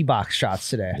hit tee box shots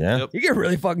today. Yeah. Yep. You get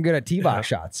really fucking good at tee box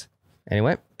shots.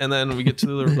 Anyway, And then we get to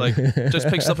the like just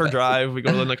picks up her drive. We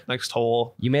go to the next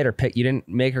hole. you made her pick. You didn't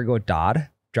make her go Dodd,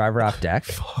 driver off deck.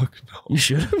 Fuck no. You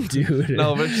should have, dude.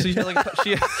 No, but she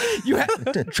You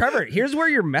had, Trevor, here's where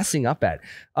you're messing up at.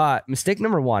 Mistake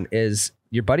number one is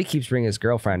your buddy keeps bringing his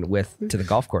girlfriend to the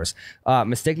golf course.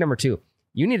 Mistake number two,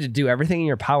 you need to do everything in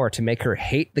your power to make her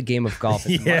hate the game of golf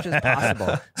as much as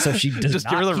possible, so she does Just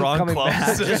not give her the keep wrong coming clubs.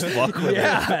 back. Just fuck with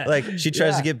her. Like she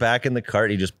tries to get back in the cart,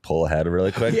 you just pull ahead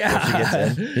really quick. Yeah. When she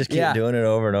gets in. Just keep doing it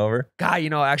over and over. God, you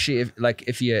know, actually,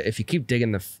 if you keep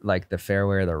digging the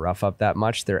fairway or the rough up that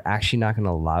much, they're actually not going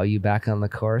to allow you back on the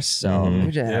course. So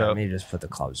maybe just put the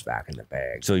clubs back in the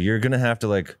bag. So you're gonna have to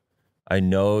like I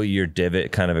know your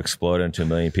divot kind of exploded into a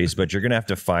million pieces, but you're gonna have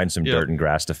to find some dirt and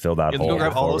grass to fill that You have hole. to go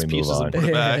grab all before those we move pieces on. and put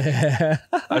it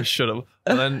back. I should have.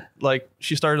 And then like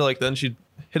she started like then she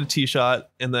hit a tee shot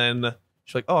and then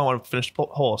she's like, oh, I want to finish the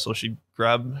hole. So she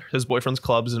grabbed his boyfriend's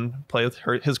clubs and play with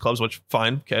his clubs, which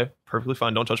fine, okay, perfectly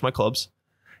fine. Don't touch my clubs.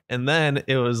 And then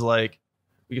it was like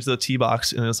we get to the tee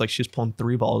box and it's like she's pulling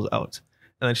 3 balls out.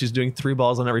 And then she's doing 3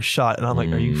 balls on every shot. And I'm like,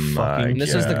 are you fucking And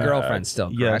this is the God. girlfriend still,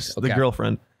 correct? Yes, the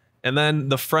girlfriend. And then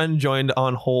the friend joined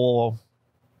on hole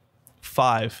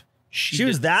 5. She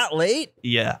was that late?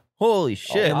 Yeah. Holy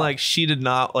shit! And like she did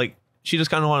not like she just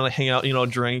kind of wanted to hang out, you know,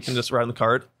 drink and just ride in the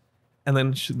cart. And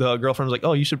then the girlfriend was like,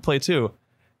 "Oh, you should play too."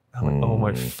 I'm like, "Oh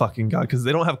my fucking god!" Because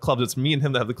they don't have clubs. It's me and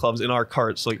him that have the clubs in our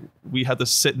carts. Like we had to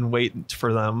sit and wait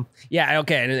for them. Yeah,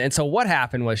 okay. And so what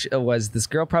happened was this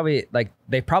girl probably like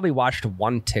they probably watched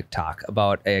one TikTok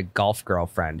about a golf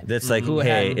girlfriend. that's like, Who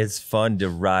hey, had- it's fun to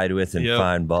ride with and Yep.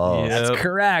 find balls. Yep. That's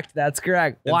correct. That's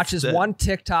correct. Watches Instead- one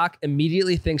TikTok,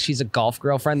 immediately thinks she's a golf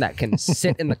girlfriend that can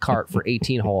sit in the cart for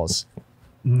 18 holes.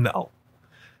 No.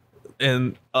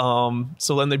 And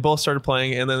so then they both started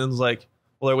playing, and then it was like,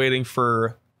 well, they're waiting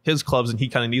for his clubs, and he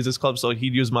kind of needs his clubs, so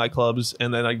he'd use my clubs,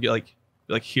 and then I'd get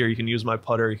like here, you can use my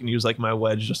putter, you can use like my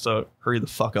wedge, just to hurry the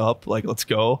fuck up, like let's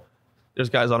go. There's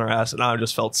guys on our ass, and I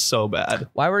just felt so bad.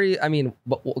 Why were you? I mean,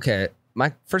 okay.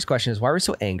 My first question is, why were you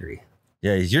so angry?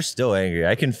 Yeah, you're still angry.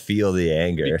 I can feel the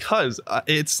anger. Because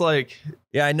it's like,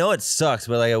 Yeah, I know it sucks,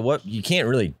 but like, what you can't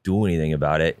really do anything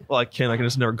about it. well, I can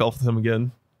just never golf with him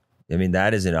again. I mean,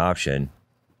 that is an option.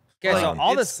 Okay, so Like,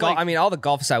 all it's this golf, like- I mean, all the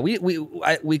golf aside, we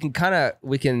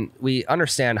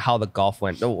understand how the golf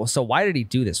went. So why did he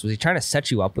do this? Was he trying to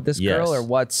set you up with this Yes. girl, or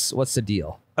what's the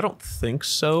deal? I don't think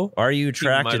so. Are you might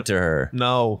attracted have- to her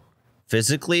No.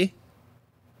 physically?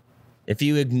 If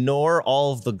you ignore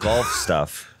all of the golf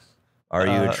stuff, are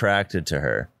you attracted to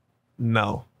her?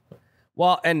 No.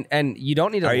 Well, and you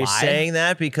don't need to Are lie. you saying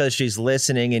that because she's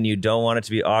listening and you don't want it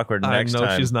to be awkward I next know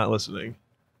time? she's not listening.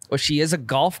 Well, she is a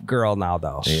golf girl now,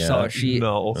 though. Yeah. So she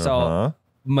No. So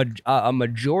Uh-huh. a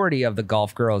majority of the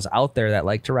golf girls out there that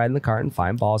like to ride in the cart and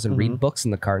find balls and read books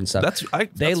in the cart and stuff.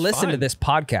 They listen to fine. this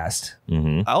podcast.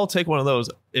 Mhm. I'll take one of those.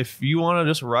 If you want to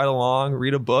just ride along,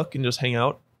 read a book, and just hang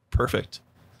out, perfect.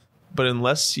 But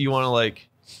unless you want to like,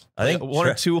 I think one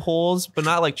or 2 holes, but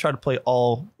not like try to play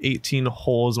all 18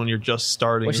 holes when you're just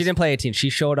starting. Well, she didn't play 18. She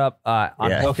showed up on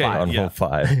Yeah, hole okay, 5. on yeah. hole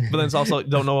 5. But then it's also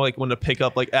don't know like when to pick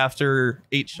up. Like after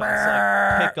 8 shots,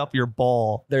 like pick up your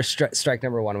ball. There's strike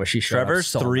number 1 where she showed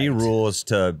Trevor's up so 3 late. rules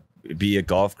to be a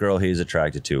golf girl he's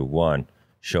attracted to. 1,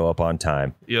 show up on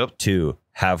time. Yep. 2,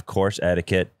 have course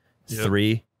etiquette. Yep.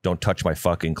 3, don't touch my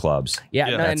fucking clubs. Yeah,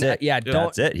 Yeah. no, That's and, it. yeah, don't.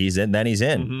 That's it. He's in. Then he's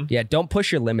in. Mhm. Yeah, don't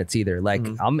push your limits either. Like,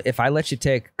 if I let you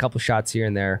take a couple shots here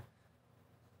and there,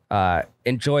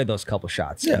 enjoy those couple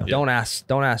shots. Yeah. Don't ask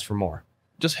for more.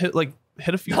 Just hit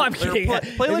a few. No, I'm or kidding.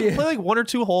 Play like 1 or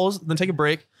 2 holes, then take a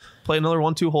break. Play another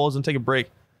 1, 2 holes, and take a break.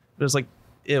 It was like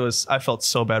I felt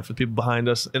so bad for the people behind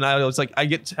us, and I was like, I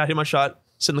hit my shot,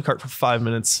 sit in the cart for 5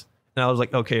 minutes, and I was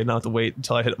like, okay, now I have to wait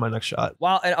until I hit my next shot.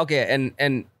 Well, and okay,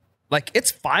 and like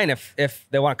it's fine if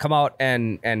they want to come out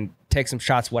and take some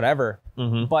shots, whatever.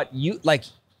 Mhm. But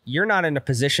you're not in a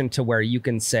position to where you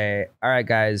can say, all right,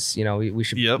 guys, you know, we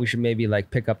should Yep. we should maybe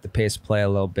like pick up the pace of play a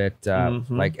little bit.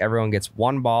 Like everyone gets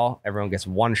 1 ball, everyone gets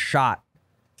 1 shot,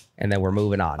 and then we're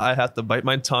moving on. I have to bite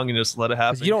my tongue and just let it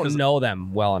happen. 'Cause you don't know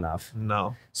them well enough.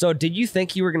 No, So did you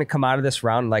think you were going to come out of this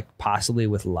round like possibly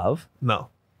with love? no.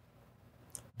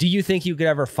 Do you think you could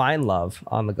ever find love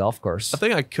on the golf course? I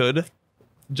think I could,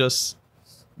 just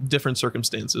different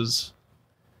circumstances.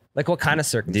 Like what kind of Do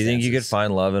circumstances? you think you could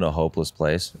find love in a hopeless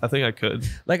place? I think I could.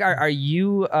 Like, are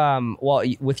you, well,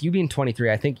 with you being 23,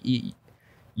 I think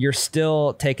you're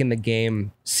still taking the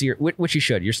game which you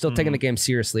should. You're still taking the game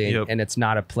seriously, and, Yep. and it's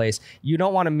not a place. You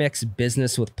don't want to mix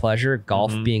business with pleasure,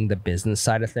 golf being the business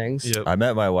side of things. Yep. I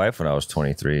met my wife when I was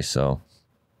 23, so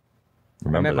I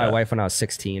remember met my that. wife when I was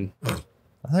 16.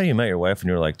 I thought you met your wife when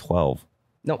you were like 12.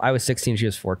 No, I was 16. She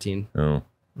was 14. Oh.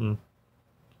 Mm.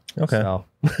 Okay. So,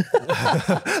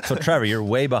 So Trevor, you're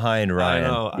way behind Ryan. I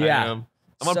know. Yeah. I am.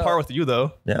 I'm on So- par with you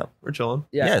though. Yeah. We're chilling.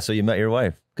 yeah. yeah. So you met your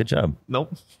wife. Good job.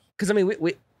 Nope. Because, I mean,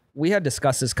 we had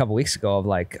discussed this a couple weeks ago of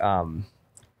like,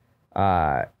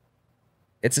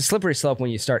 it's a slippery slope when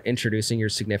you start introducing your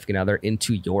significant other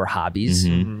into your hobbies.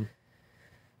 Mhm.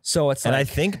 So it's And like, I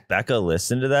think Becca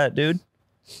listened to that, dude.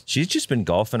 She's just been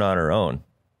golfing on her own.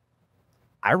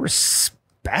 I respect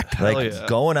Hell Like yeah.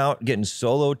 going out, getting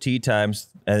solo tee times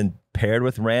and paired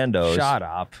with randos. Shut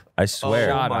up. I Oh swear.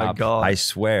 Shut my up. god. I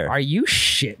swear. Are you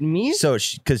shitting me? So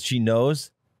because she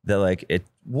knows that like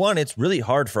one, it's really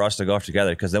hard for us to go off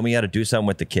together because then we got to do something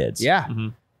with the kids. Yeah.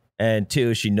 And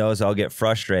two, she knows I'll get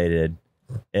frustrated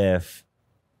if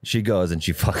she goes and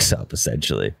she fucks up,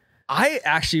 essentially. I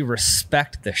actually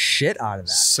respect the shit out of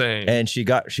that. Same. And she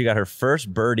got her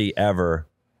first birdie ever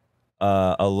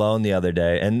alone the other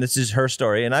day. And this is her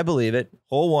story, and I believe it.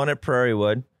 Hole 1 at Prairie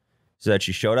Wood. So that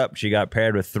she showed up, she got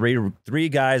paired with three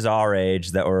guys our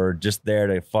age that were just there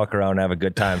to fuck around and have a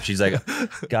good time. She's like,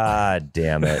 God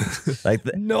damn it. Like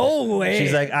No way.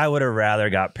 She's like, I would have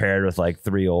rather got paired with like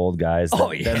 3 old guys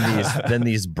than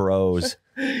these bros.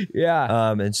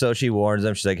 Yeah. And so she warns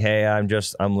them. She's like, hey, I'm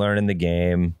learning the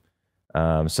game.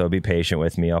 So be patient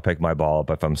with me. I'll pick my ball up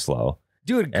if I'm slow.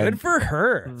 Dude, good for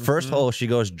her. First hole, she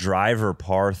goes driver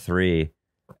par 3.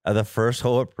 The first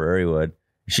hole at Prairie Wood.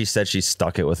 She said she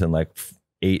stuck it within like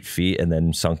 8 feet and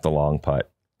then sunk the long putt.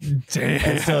 Damn.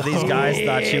 And so these guys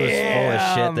thought she was full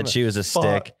of shit, that she was a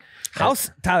stick.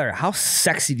 Tyler, how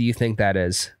sexy do you think that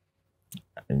is?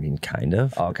 I mean, kind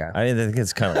of. Oh, okay. I think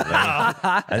it's kind of lame.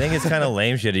 I think it's kind of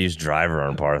lame she had to use driver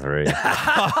on par 3.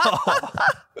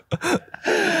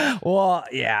 Well,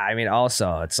 yeah. I mean,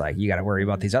 also, it's like you got to worry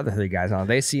about these other 3 guys.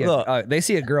 They see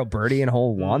a girl birdie in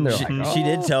hole 1. They're She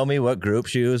did tell me what group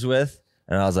she was with,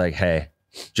 and I was like, hey,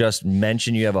 just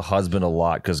mention you have a husband a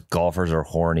lot because golfers are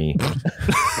horny.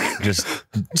 Just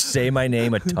say my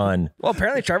name a ton. Well,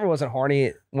 apparently Trevor wasn't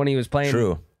horny when he was playing.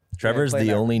 True. Trevor's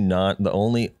the only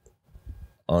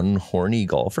unhorny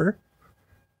golfer.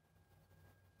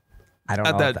 I don't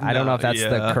know. I don't know if that's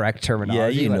the correct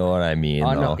terminology. Yeah, you know what I mean.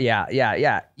 No,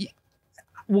 yeah.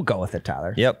 We'll go with it,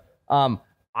 Tyler. Yep.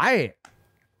 I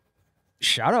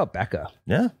shout out Becca.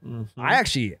 Yeah. I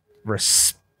actually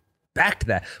respect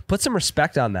that. Put some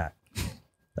respect on that.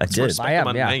 I did. I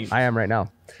am. Yeah, I am right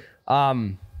now.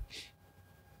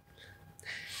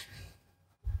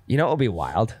 You know what would be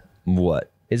wild?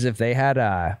 What? Is if they had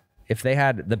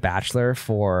The Bachelor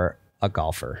for a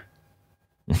golfer.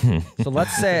 So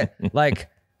let's say like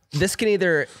this can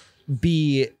either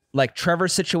be like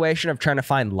Trevor's situation of trying to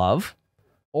find love,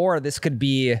 or this could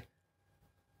be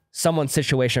someone's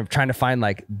situation of trying to find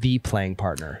like the playing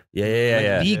partner.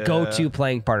 Yeah. The go-to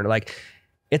playing partner. Like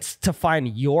it's to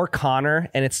find your Connor,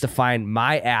 and it's to find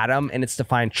my Adam, and it's to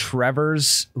find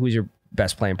Trevor's, who's your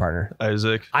best playing partner?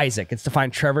 Isaac. It's to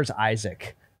find Trevor's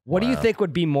Isaac. What do you think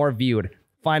would be more viewed?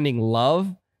 Finding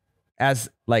love as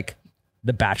like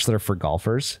the Bachelor for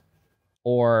golfers,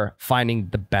 or finding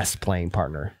the best playing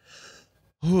partner?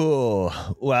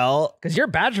 Oh, well, because you're a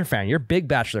Bachelor fan. You're a big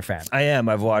Bachelor fan. I am.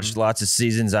 I've watched lots of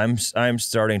seasons. I'm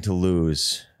starting to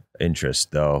lose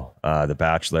interest though. The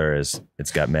Bachelor it's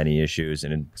got many issues,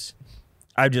 and this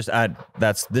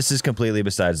is completely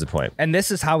besides the point. And this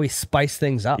is how we spice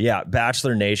things up. Yeah,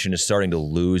 Bachelor Nation is starting to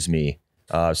lose me.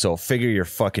 So figure your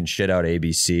fucking shit out,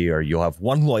 ABC, or you'll have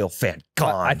one loyal fan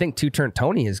gone. I think Two-Turn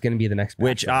Tony is going to be the next Bachelor.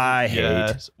 Which I hate.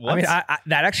 Yes. I mean,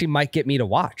 that actually might get me to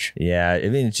watch. Yeah, I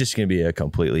mean, it's just going to be a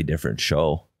completely different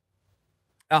show.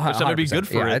 Which that'd be good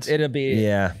for it. It'll be.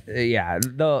 Yeah.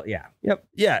 Yep.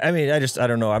 Yeah, I mean, I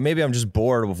don't know. Maybe I'm just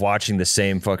bored of watching the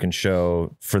same fucking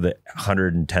show for the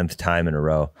 110th time in a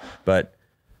row. But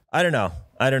I don't know.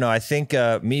 I think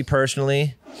me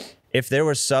personally, if there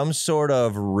was some sort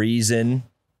of reason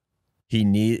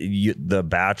the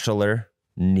Bachelor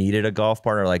needed a golf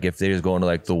partner, like if they was going to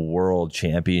like the World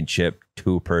Championship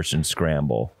 2-person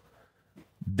scramble,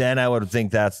 then I would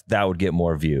think that would get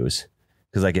more views.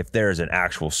 Because like if there's an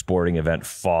actual sporting event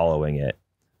following it,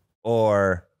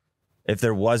 or if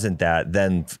there wasn't that,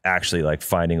 then actually like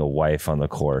finding a wife on the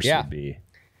course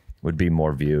would be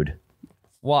more viewed.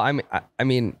 Well, I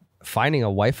mean, finding a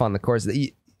wife on the course.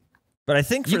 But I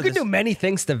think you can do many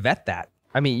things to vet that.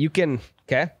 I mean, you can,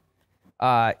 let's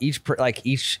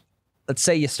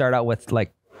say you start out with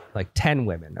like 10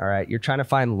 women. All right. You're trying to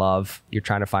find love. You're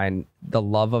trying to find the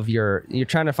love of your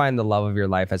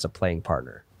life as a playing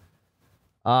partner.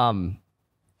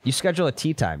 You schedule a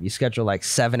tee time. You schedule like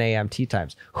 7 a.m. tee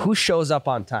times. Who shows up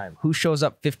on time? Who shows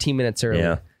up 15 minutes early?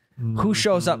 Yeah. Who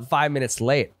shows up 5 minutes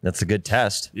late? That's a good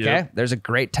test. Okay. Yep. There's a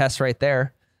great test right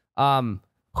there.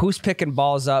 Who's picking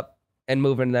balls up and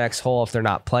moving to the next hole if they're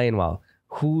not playing well?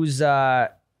 Who's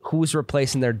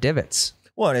replacing their divots?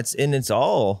 Well, it's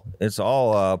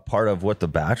all part of what the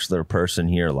Bachelor person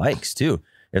here likes too.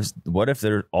 What if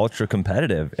they're ultra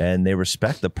competitive and they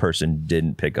respect the person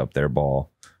didn't pick up their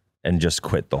ball and just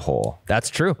quit the hole? That's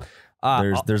true.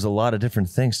 There's a lot of different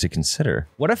things to consider.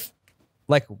 What if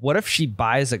she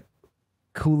buys a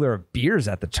cooler of beers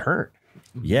at the turn?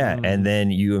 Yeah, and then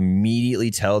you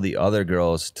immediately tell the other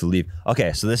girls to leave.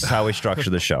 Okay, so this is how we structure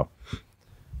the show.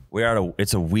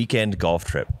 It's a weekend golf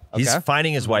trip. He's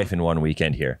finding his wife in one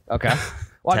weekend here. Okay.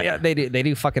 Well, yeah, they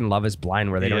do fucking Love Is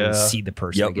Blind where they don't even see the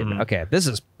person again. Okay, this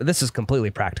is completely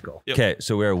practical. Yep. Okay,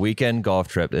 so we're a weekend golf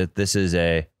trip. This is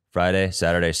a Friday,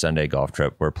 Saturday, Sunday golf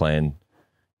trip. We're playing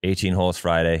 18 holes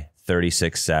Friday,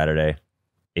 36 Saturday,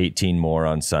 18 more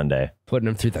on Sunday. Putting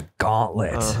them through the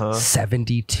gauntlet.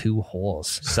 72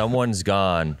 holes. Someone's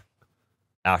gone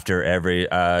after every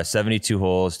 72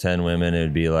 holes, 10 women. It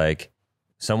would be like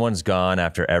someone's gone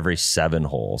after every 7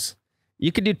 holes.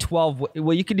 You could do 12.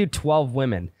 Well, you could do 12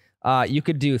 women. You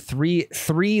could do three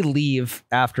leave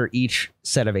after each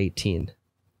set of 18.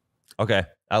 Okay,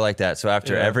 I like that. So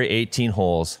after every 18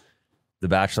 holes, the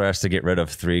bachelor has to get rid of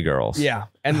 3 girls. Yeah,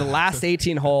 and the last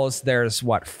 18 holes, there's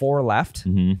what, 4 left,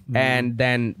 and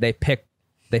then they pick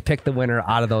the winner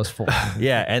out of those 4.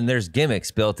 Yeah, and there's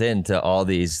gimmicks built into all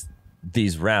these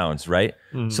rounds, right?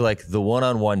 So like the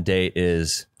one-on-one date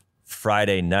is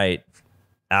Friday night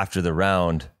after the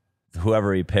round.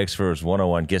 Whoever he picks for his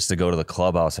one-on-one gets to go to the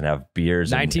clubhouse and have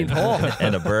beers 19th hole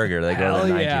and a burger. They go to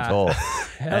the 19th hole.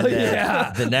 Hell And then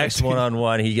yeah. the next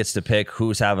one-on-one, he gets to pick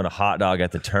who's having a hot dog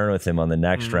at the turn with him on the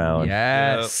next round.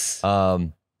 Yes.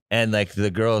 And like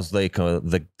the girls, they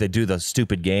do the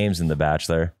stupid games in The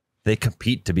Bachelor. They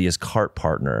compete to be his cart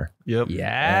partner. Yep.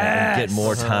 Yes. And get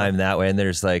more time that way. And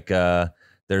there's like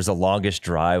there's a longest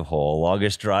drive hole.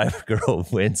 Longest drive girl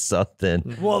wins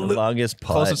something. Well, the longest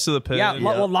putt. Closest to the pin. Yeah.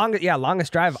 Well,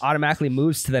 longest drive automatically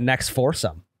moves to the next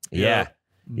foursome. Yeah.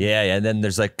 And then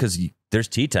there's like, because there's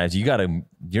tee times.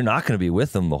 You're not going to be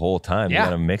with them the whole time. Yeah. You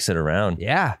got to mix it around.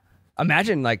 Yeah.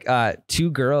 Imagine like two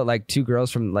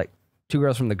girls from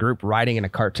the group riding in a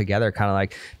cart together, kind of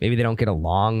like maybe they don't get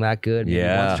along that good. Maybe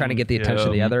Yeah. one's trying to get the attention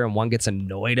of the other and one gets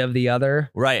annoyed of the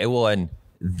other. Right. Well, and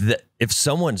if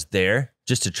someone's there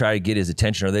just to try to get his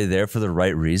attention, are they there for the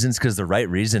right reasons? Because the right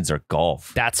reasons are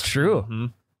golf. That's true.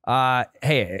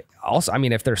 Hey, also, I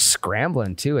mean, if they're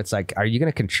scrambling too, it's like, are you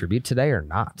going to contribute today or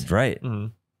not? Right.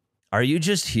 Are you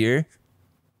just here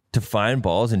to find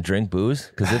balls and drink booze?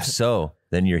 Because if so,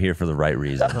 then you're here for the right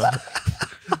reasons.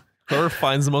 Whoever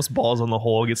finds the most balls on the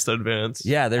hole gets to advance.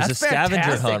 Yeah, there's That's a scavenger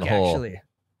fantastic, hunt hole. actually.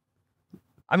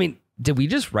 I mean, did we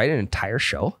just write an entire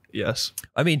show? Yes.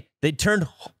 I mean, they turned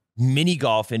mini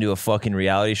golf into a fucking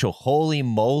reality show. Holy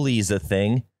moly's a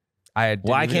thing.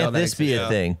 Why can't this be a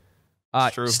thing?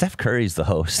 It's true. Steph Curry's the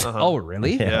host. Oh,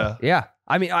 really? Yeah. Yeah.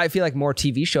 I mean, I feel like more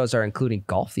TV shows are including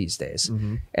golf these days.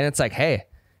 And it's like, hey,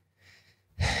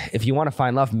 if you want to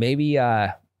find love, maybe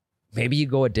you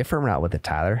go a different route with it,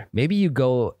 Tyler. Maybe you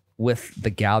go with the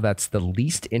gal that's the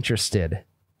least interested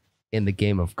in the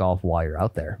game of golf while you're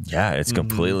out there. Yeah, it's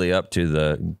completely up to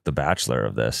the bachelor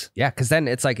of this. Yeah, because then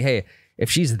it's like, hey,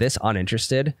 if she's this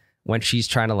uninterested when she's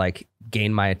trying to like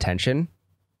gain my attention,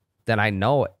 then I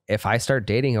know if I start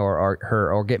dating her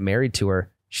or get married to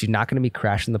her, she's not going to be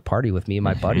crashing the party with me and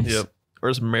my buddies. Yep. Or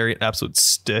just marry an absolute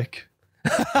stick.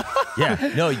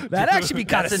 Yeah, no, That'd actually be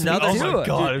kind of another. Oh my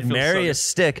God, it feels marry so a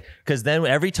stick, because then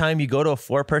every time you go to a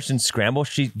 4-person scramble,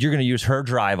 you're going to use her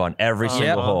drive on every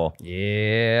single hole.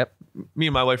 Yep. Me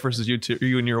and my wife versus you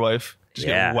and your wife. Just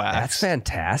getting That's waxed.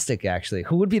 fantastic, actually.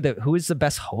 Who is the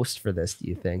best host for this, do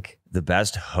you think? The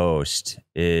best host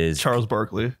is Charles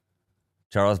Barkley.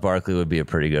 Charles Barkley would be a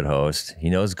pretty good host. He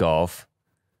knows golf.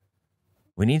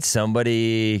 We need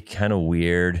somebody kind of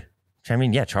weird. I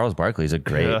mean, yeah, Charles Barkley is a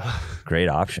great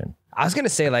option. I was gonna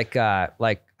say like I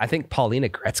think Paulina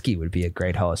Gretzky would be a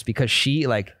great host because she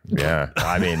like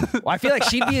I mean, well, I feel like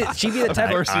she'd be the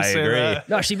type of I agree.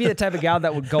 no, she'd be the type of gal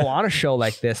that would go on a show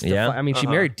like this. I mean, she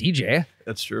married DJ.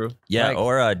 That's true. Yeah, Like-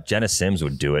 or Jenna Sims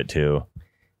would do it too.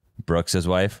 Brooks'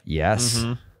 wife. Yes,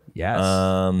 yes.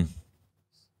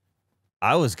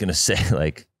 I was gonna say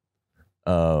like,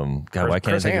 God, why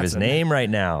can't I think of his name right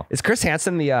now? Is Chris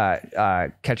Hansen the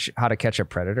How to Catch a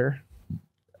Predator?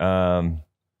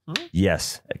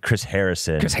 Yes, Chris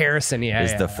Harrison. Chris Harrison,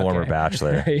 is the former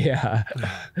bachelor. Yeah.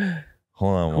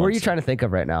 Hold on. Who are you trying to think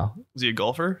of right now? Is he a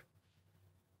golfer?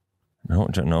 No.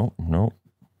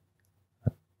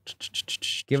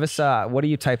 Give us what are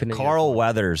you typing in? Carl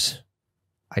Weathers.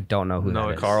 I don't know who that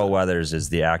is. Carl Weathers is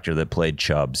the actor that played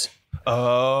Chubbs.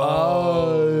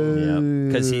 Oh. Yeah,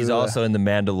 because he's also in The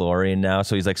Mandalorian now,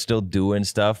 so he's like still doing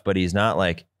stuff, but he's not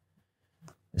like.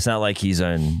 It's not like he's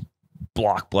in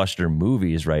blockbuster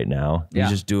movies right now. Yeah.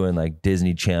 He's just doing like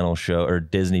Disney Channel show or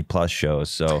Disney Plus shows.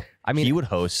 So I mean, he would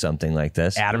host something like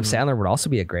this. Adam Sandler would also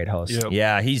be a great host. Yep.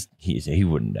 Yeah, he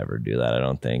would never do that. I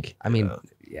don't think. I mean,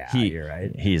 you're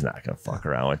right. He's not gonna fuck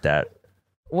around with that.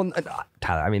 Well,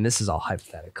 Tyler, I mean, this is all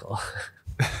hypothetical.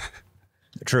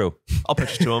 True. I'll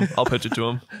pitch it to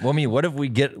him. Well, I mean, what if we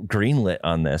get greenlit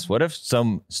on this? What if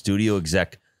some studio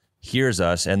exec hears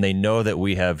us and they know that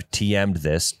we have TM'd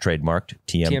this, trademarked,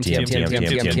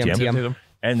 TM,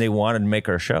 and they wanted to make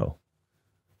our show.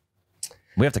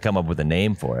 We have to come up with a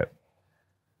name for it.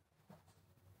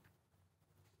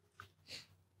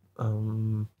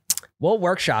 We'll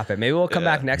workshop it. Maybe we'll come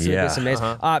back next week with some names.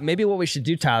 Maybe what we should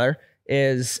do, Tyler,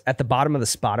 is at the bottom of the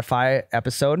Spotify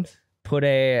episode, put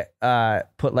an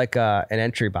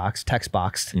entry box, text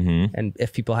box, and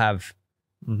if people have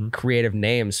creative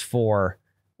names for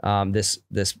this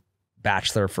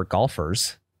bachelor for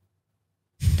golfers,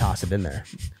 toss it in there.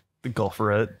 The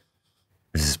golferette.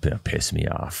 This is gonna piss me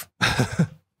off.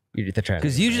 You do the try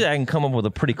because usually I can come up with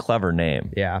a pretty clever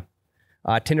name. Yeah.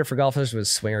 Tinder for golfers was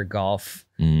Swinger Golf.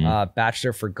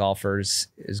 Bachelor for golfers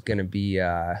is gonna be.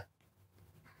 Okay,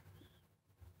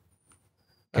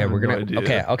 we're gonna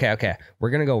We're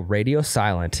gonna go radio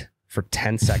silent for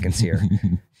 10 seconds here.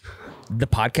 The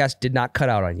podcast did not cut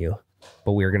out on you,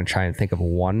 but we are gonna try and think of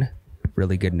one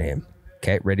really good name.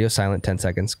 Okay, radio silent, 10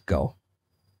 seconds, go.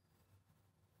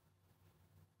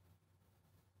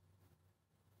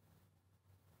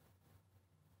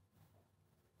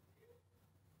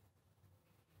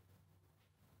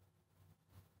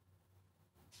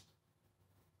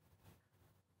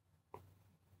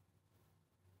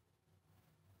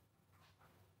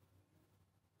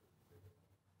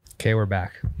 Okay, we're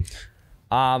back.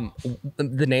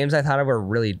 The names I thought of were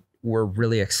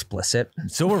really explicit.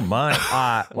 So were mine.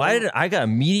 Why did I got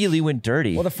immediately went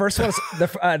dirty? Well, the first one is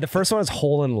the first one is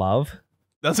Hole in Love.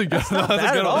 That's a good one.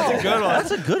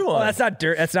 That's a good one. Well, that's not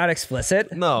dirt. That's not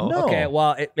explicit. No. Okay.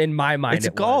 Well, in my mind, it's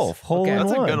golf. Hole in That's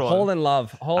one. a good one. Hole in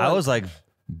Love. I was like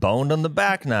boned on the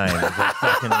back nine. I was like,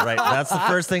 fucking right. That's the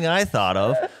first thing I thought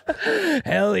of.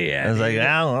 Hell yeah. I was like, oh,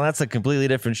 well, that's a completely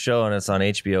different show, and it's on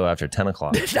HBO after 10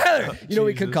 o'clock. Tyler, you know what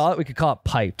we could call it? We could call it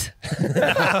Piped.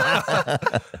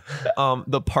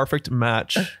 The Perfect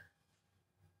Match.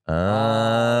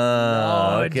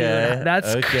 Okay. Dude,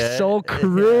 that's so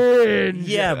cringe.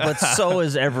 Yeah, but so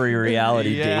is every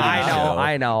reality dating show.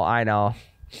 I know.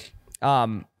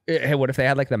 Hey, what if they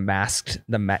had like the masked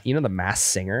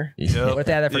singer? Yeah. What if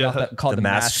they had that called the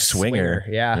masked swinger?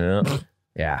 Yeah.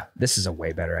 This is a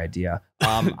way better idea.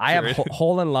 I have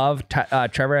Hole in Love.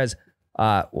 Trevor has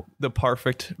The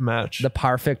Perfect Match. the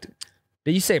perfect.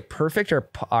 Did you say perfect or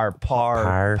par?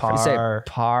 Par. You say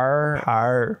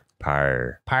par.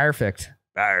 Perfect.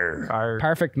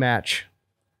 Perfect match.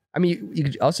 I mean, you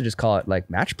could also just call it like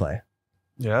match play.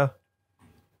 Yeah.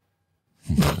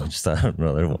 I just thought of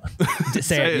another one.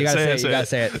 Say it. You gotta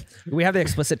say it. We have the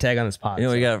explicit tag on this pod. You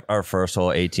know, we got our first hole,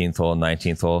 18th hole,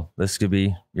 19th hole. This could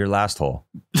be your last hole.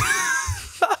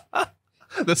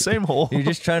 The same hole. You're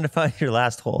just trying to find your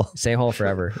last hole. Same hole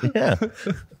forever. Yeah.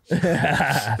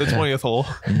 The 20th hole.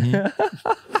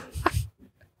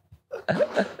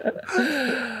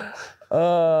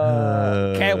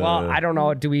 Okay, well, I don't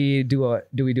know. Do we do a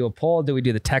poll? Do we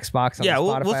do the text box on the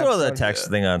Spotify we'll throw the episode? text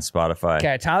thing on Spotify.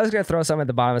 Okay, Tyler's gonna throw something at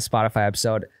the bottom of the Spotify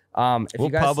episode. If We'll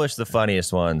you guys, publish the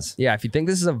funniest ones. Yeah, if you think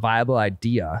this is a viable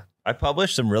idea. I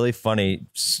published some really funny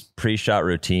pre-shot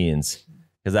routines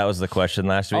because that was the question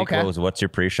last week. Okay. Was what's your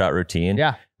pre-shot routine?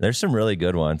 Yeah. There's some really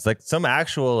good ones, like some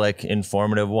actual like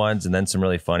informative ones, and then some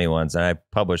really funny ones. And I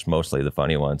published mostly the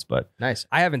funny ones, but Nice.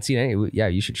 I haven't seen any. Yeah,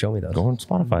 you should show me those. go on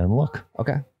Spotify and look.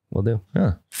 Okay, we'll do.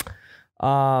 Yeah,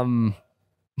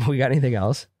 We got anything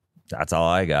else? that's all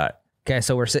I got. Okay,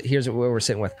 so here's where we're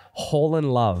sitting with Hole in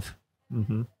Love,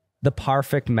 the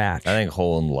perfect match. I think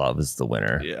Hole in Love is the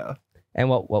winner. Yeah. And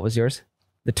what was yours?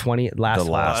 The 20 last.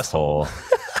 The last hole.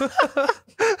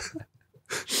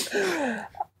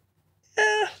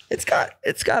 It's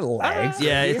got legs.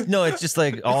 Yeah, it's just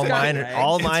like all mine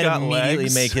got immediately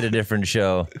legs. make it a different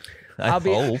show. I'll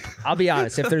be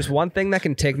honest. If there's one thing that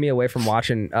can take me away from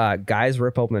watching guys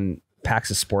rip open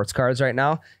packs of sports cards right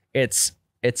now, it's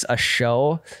a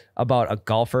show about a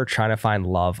golfer trying to find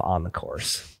love on the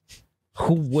course.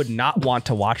 Who would not want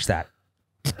to watch that?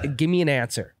 Give me an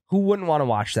answer. Who wouldn't want to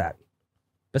watch that?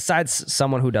 Besides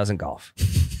someone who doesn't golf.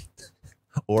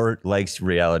 Or likes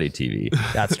reality TV.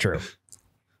 That's true.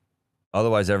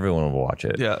 Otherwise, everyone will watch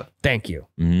it. Yeah. Thank you.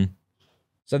 Mm-hmm.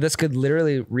 So this could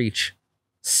literally reach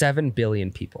 7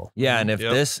 billion people. Yeah, and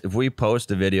if we post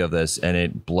a video of this and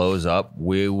it blows up,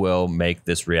 we will make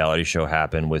this reality show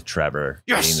happen with Trevor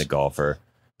being the golfer.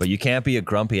 But you can't be a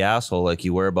grumpy asshole like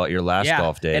you were about your last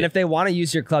golf day. And if they want to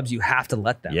use your clubs, you have to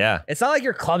let them. Yeah. It's not like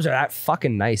your clubs are that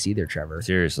fucking nice either, Trevor.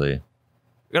 Seriously.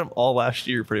 We got them all last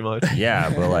year, pretty much.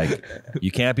 Yeah, but like you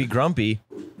can't be grumpy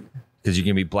because you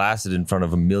can be blasted in front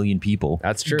of 1 million people.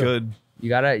 That's true. Good. You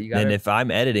gotta. And if I'm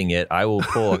editing it, I will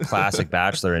pull a classic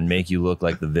Bachelor and make you look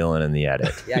like the villain in the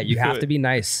edit. Yeah, you have to be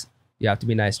nice. You have to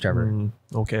be nice, Trevor.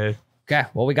 Okay. Okay.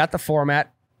 Well, we got the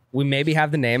format. We maybe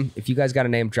have the name. If you guys got a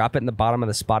name, drop it in the bottom of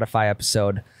the Spotify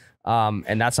episode.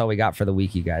 And that's all we got for the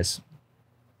week, you guys.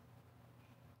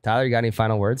 Tyler, you got any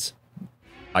final words?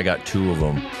 I got 2 of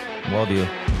them. Love you.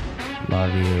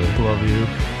 Love you. Love you.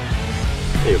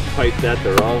 They piped that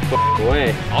the wrong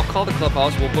way. I'll call the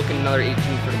clubhouse. We'll book in another 18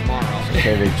 for tomorrow.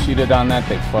 Okay, they cheated on that.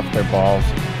 They fluffed their balls.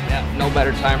 Yeah, no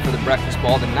better time for the breakfast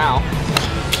ball than now.